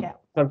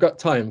 I've got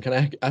time. Can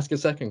I ask a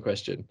second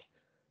question?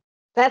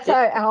 That's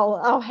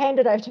I'll hand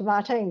it over to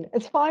Martine.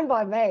 It's fine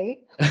by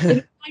me.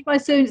 It's fine by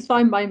Sue, it's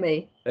fine by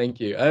me.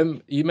 Thank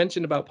you. You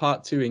mentioned about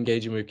part 2,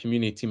 engaging with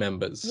community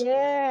members.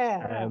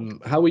 Yeah.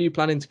 How were you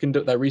planning to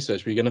conduct that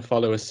research? Were you going to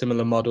follow a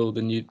similar model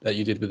that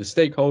you did with the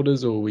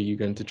stakeholders, or were you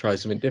going to try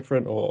something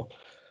different? Or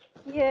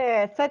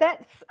yeah, so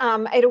that's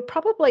it'll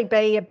probably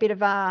be a bit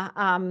of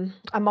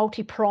a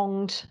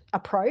multi-pronged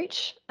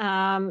approach.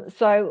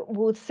 So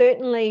we'll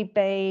certainly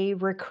be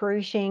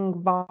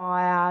recruiting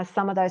via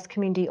some of those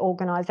community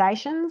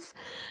organisations,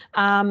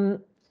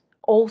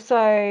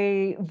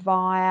 also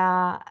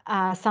via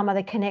some of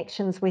the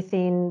connections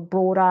within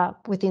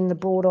the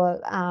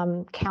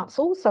broader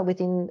council. So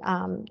within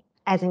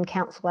as in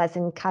council, as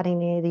in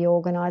Cardinia, the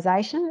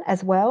organisation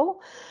as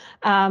well.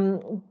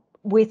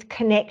 With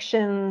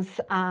connections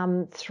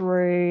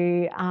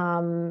through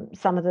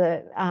some of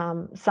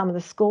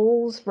the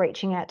schools,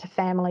 reaching out to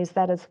families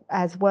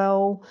as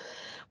well.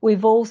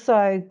 We've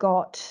also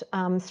got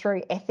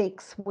through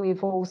ethics.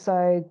 We've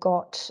also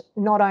got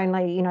not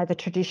only, you know, the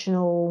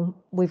traditional.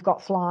 We've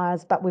got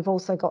flyers, but we've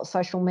also got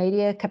social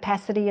media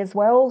capacity as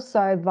well.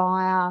 So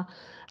via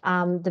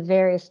the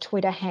various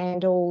Twitter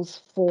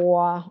handles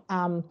for.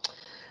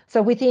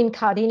 So within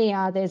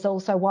Cardinia, there's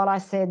also what I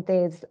said,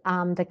 there's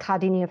the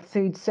Cardinia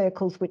Food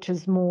Circles, which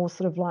is more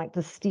sort of like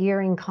the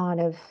steering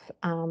kind of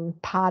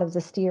part of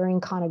the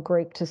steering kind of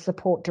group to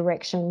support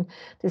direction.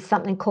 There's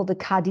something called the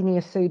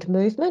Cardinia Food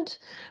Movement,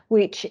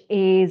 which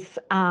is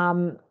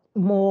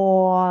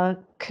more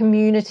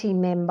community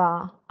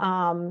member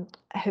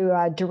who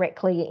are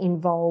directly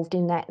involved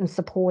in that and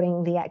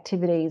supporting the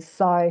activities.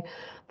 So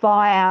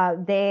via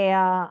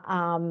their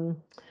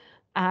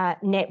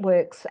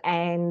networks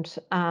and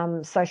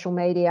social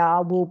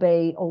media, will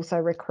be also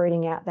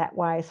recruiting out that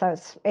way. So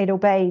it'll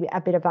be a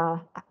bit of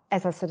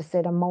as I sort of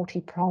said, a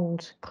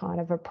multi-pronged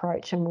kind of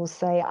approach, and we'll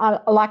see.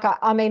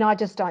 I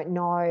just don't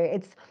know. I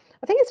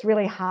think it's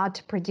really hard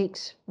to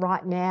predict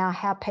right now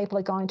how people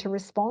are going to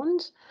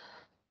respond.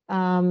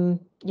 So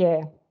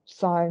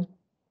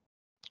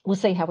we'll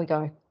see how we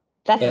go.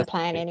 That's the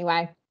plan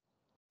anyway.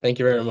 Thank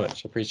you very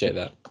much. Appreciate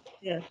that.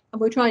 Yeah, and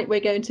we're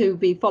going to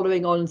be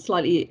following on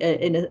slightly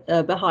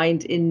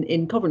behind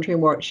in Coventry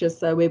and Warwickshire.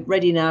 So we're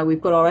ready now. We've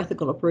got our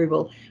ethical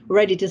approval. We're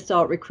ready to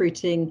start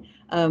recruiting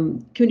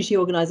community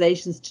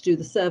organisations to do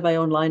the survey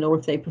online, or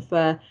if they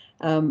prefer,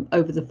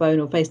 over the phone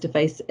or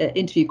face-to-face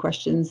interview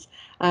questions.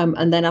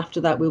 And then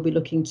after that, we'll be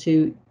looking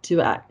to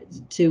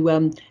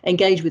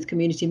engage with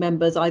community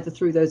members, either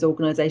through those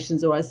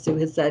organisations or, as Sue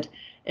has said,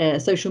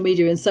 social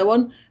media and so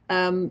on,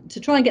 to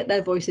try and get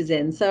their voices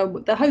in.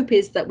 So the hope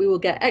is that we will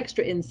get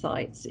extra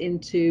insights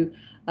into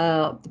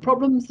the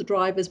problems, the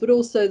drivers, but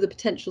also the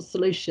potential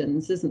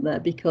solutions, isn't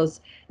there?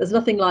 Because there's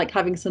nothing like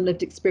having some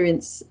lived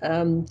experience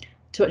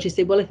to actually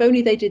say, well, if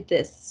only they did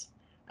this.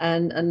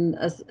 And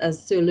as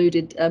Sue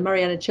alluded,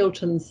 Mariana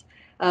Chilton's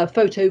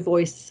photo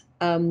voice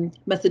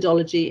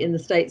methodology in the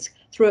States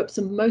threw up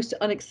some most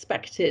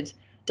unexpected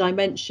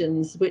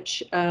dimensions,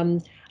 which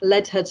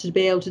led her to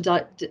be able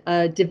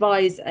to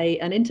devise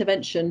an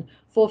intervention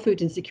for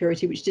food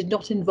insecurity, which did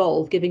not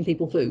involve giving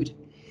people food.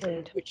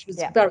 Which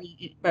was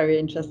very, very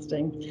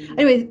interesting.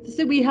 Anyway,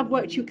 so we have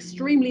worked you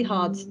extremely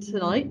hard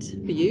tonight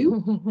for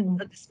you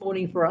and this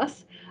morning for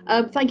us.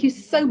 Thank you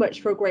so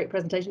much for a great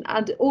presentation,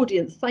 and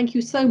audience, thank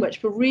you so much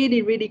for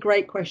really, really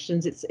great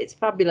questions. It's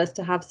fabulous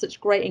to have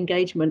such great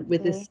engagement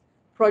with this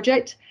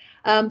project.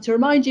 To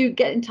remind you,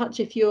 get in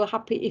touch if you're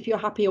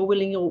happy or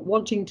willing or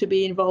wanting to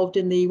be involved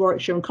in the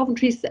Warwickshire and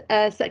Coventry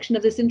section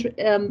of this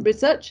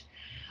research.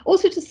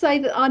 Also to say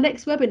that our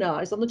next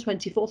webinar is on the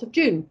 24th of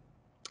June.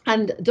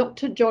 And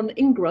Dr. John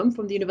Ingram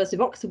from the University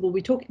of Oxford will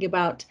be talking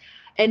about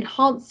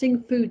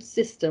enhancing food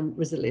system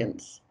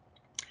resilience.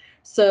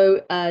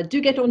 So do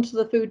get onto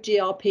the Food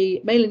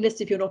GRP mailing list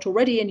if you're not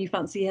already and you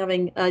fancy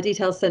having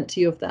details sent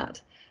to you of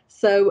that.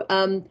 So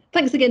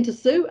thanks again to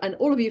Sue and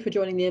all of you for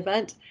joining the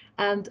event,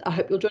 and I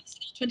hope you'll join us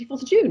on the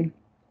 24th of June.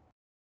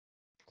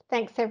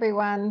 Thanks,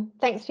 everyone.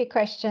 Thanks for your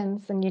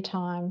questions and your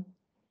time.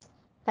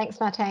 Thanks,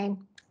 Martine.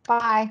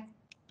 Bye.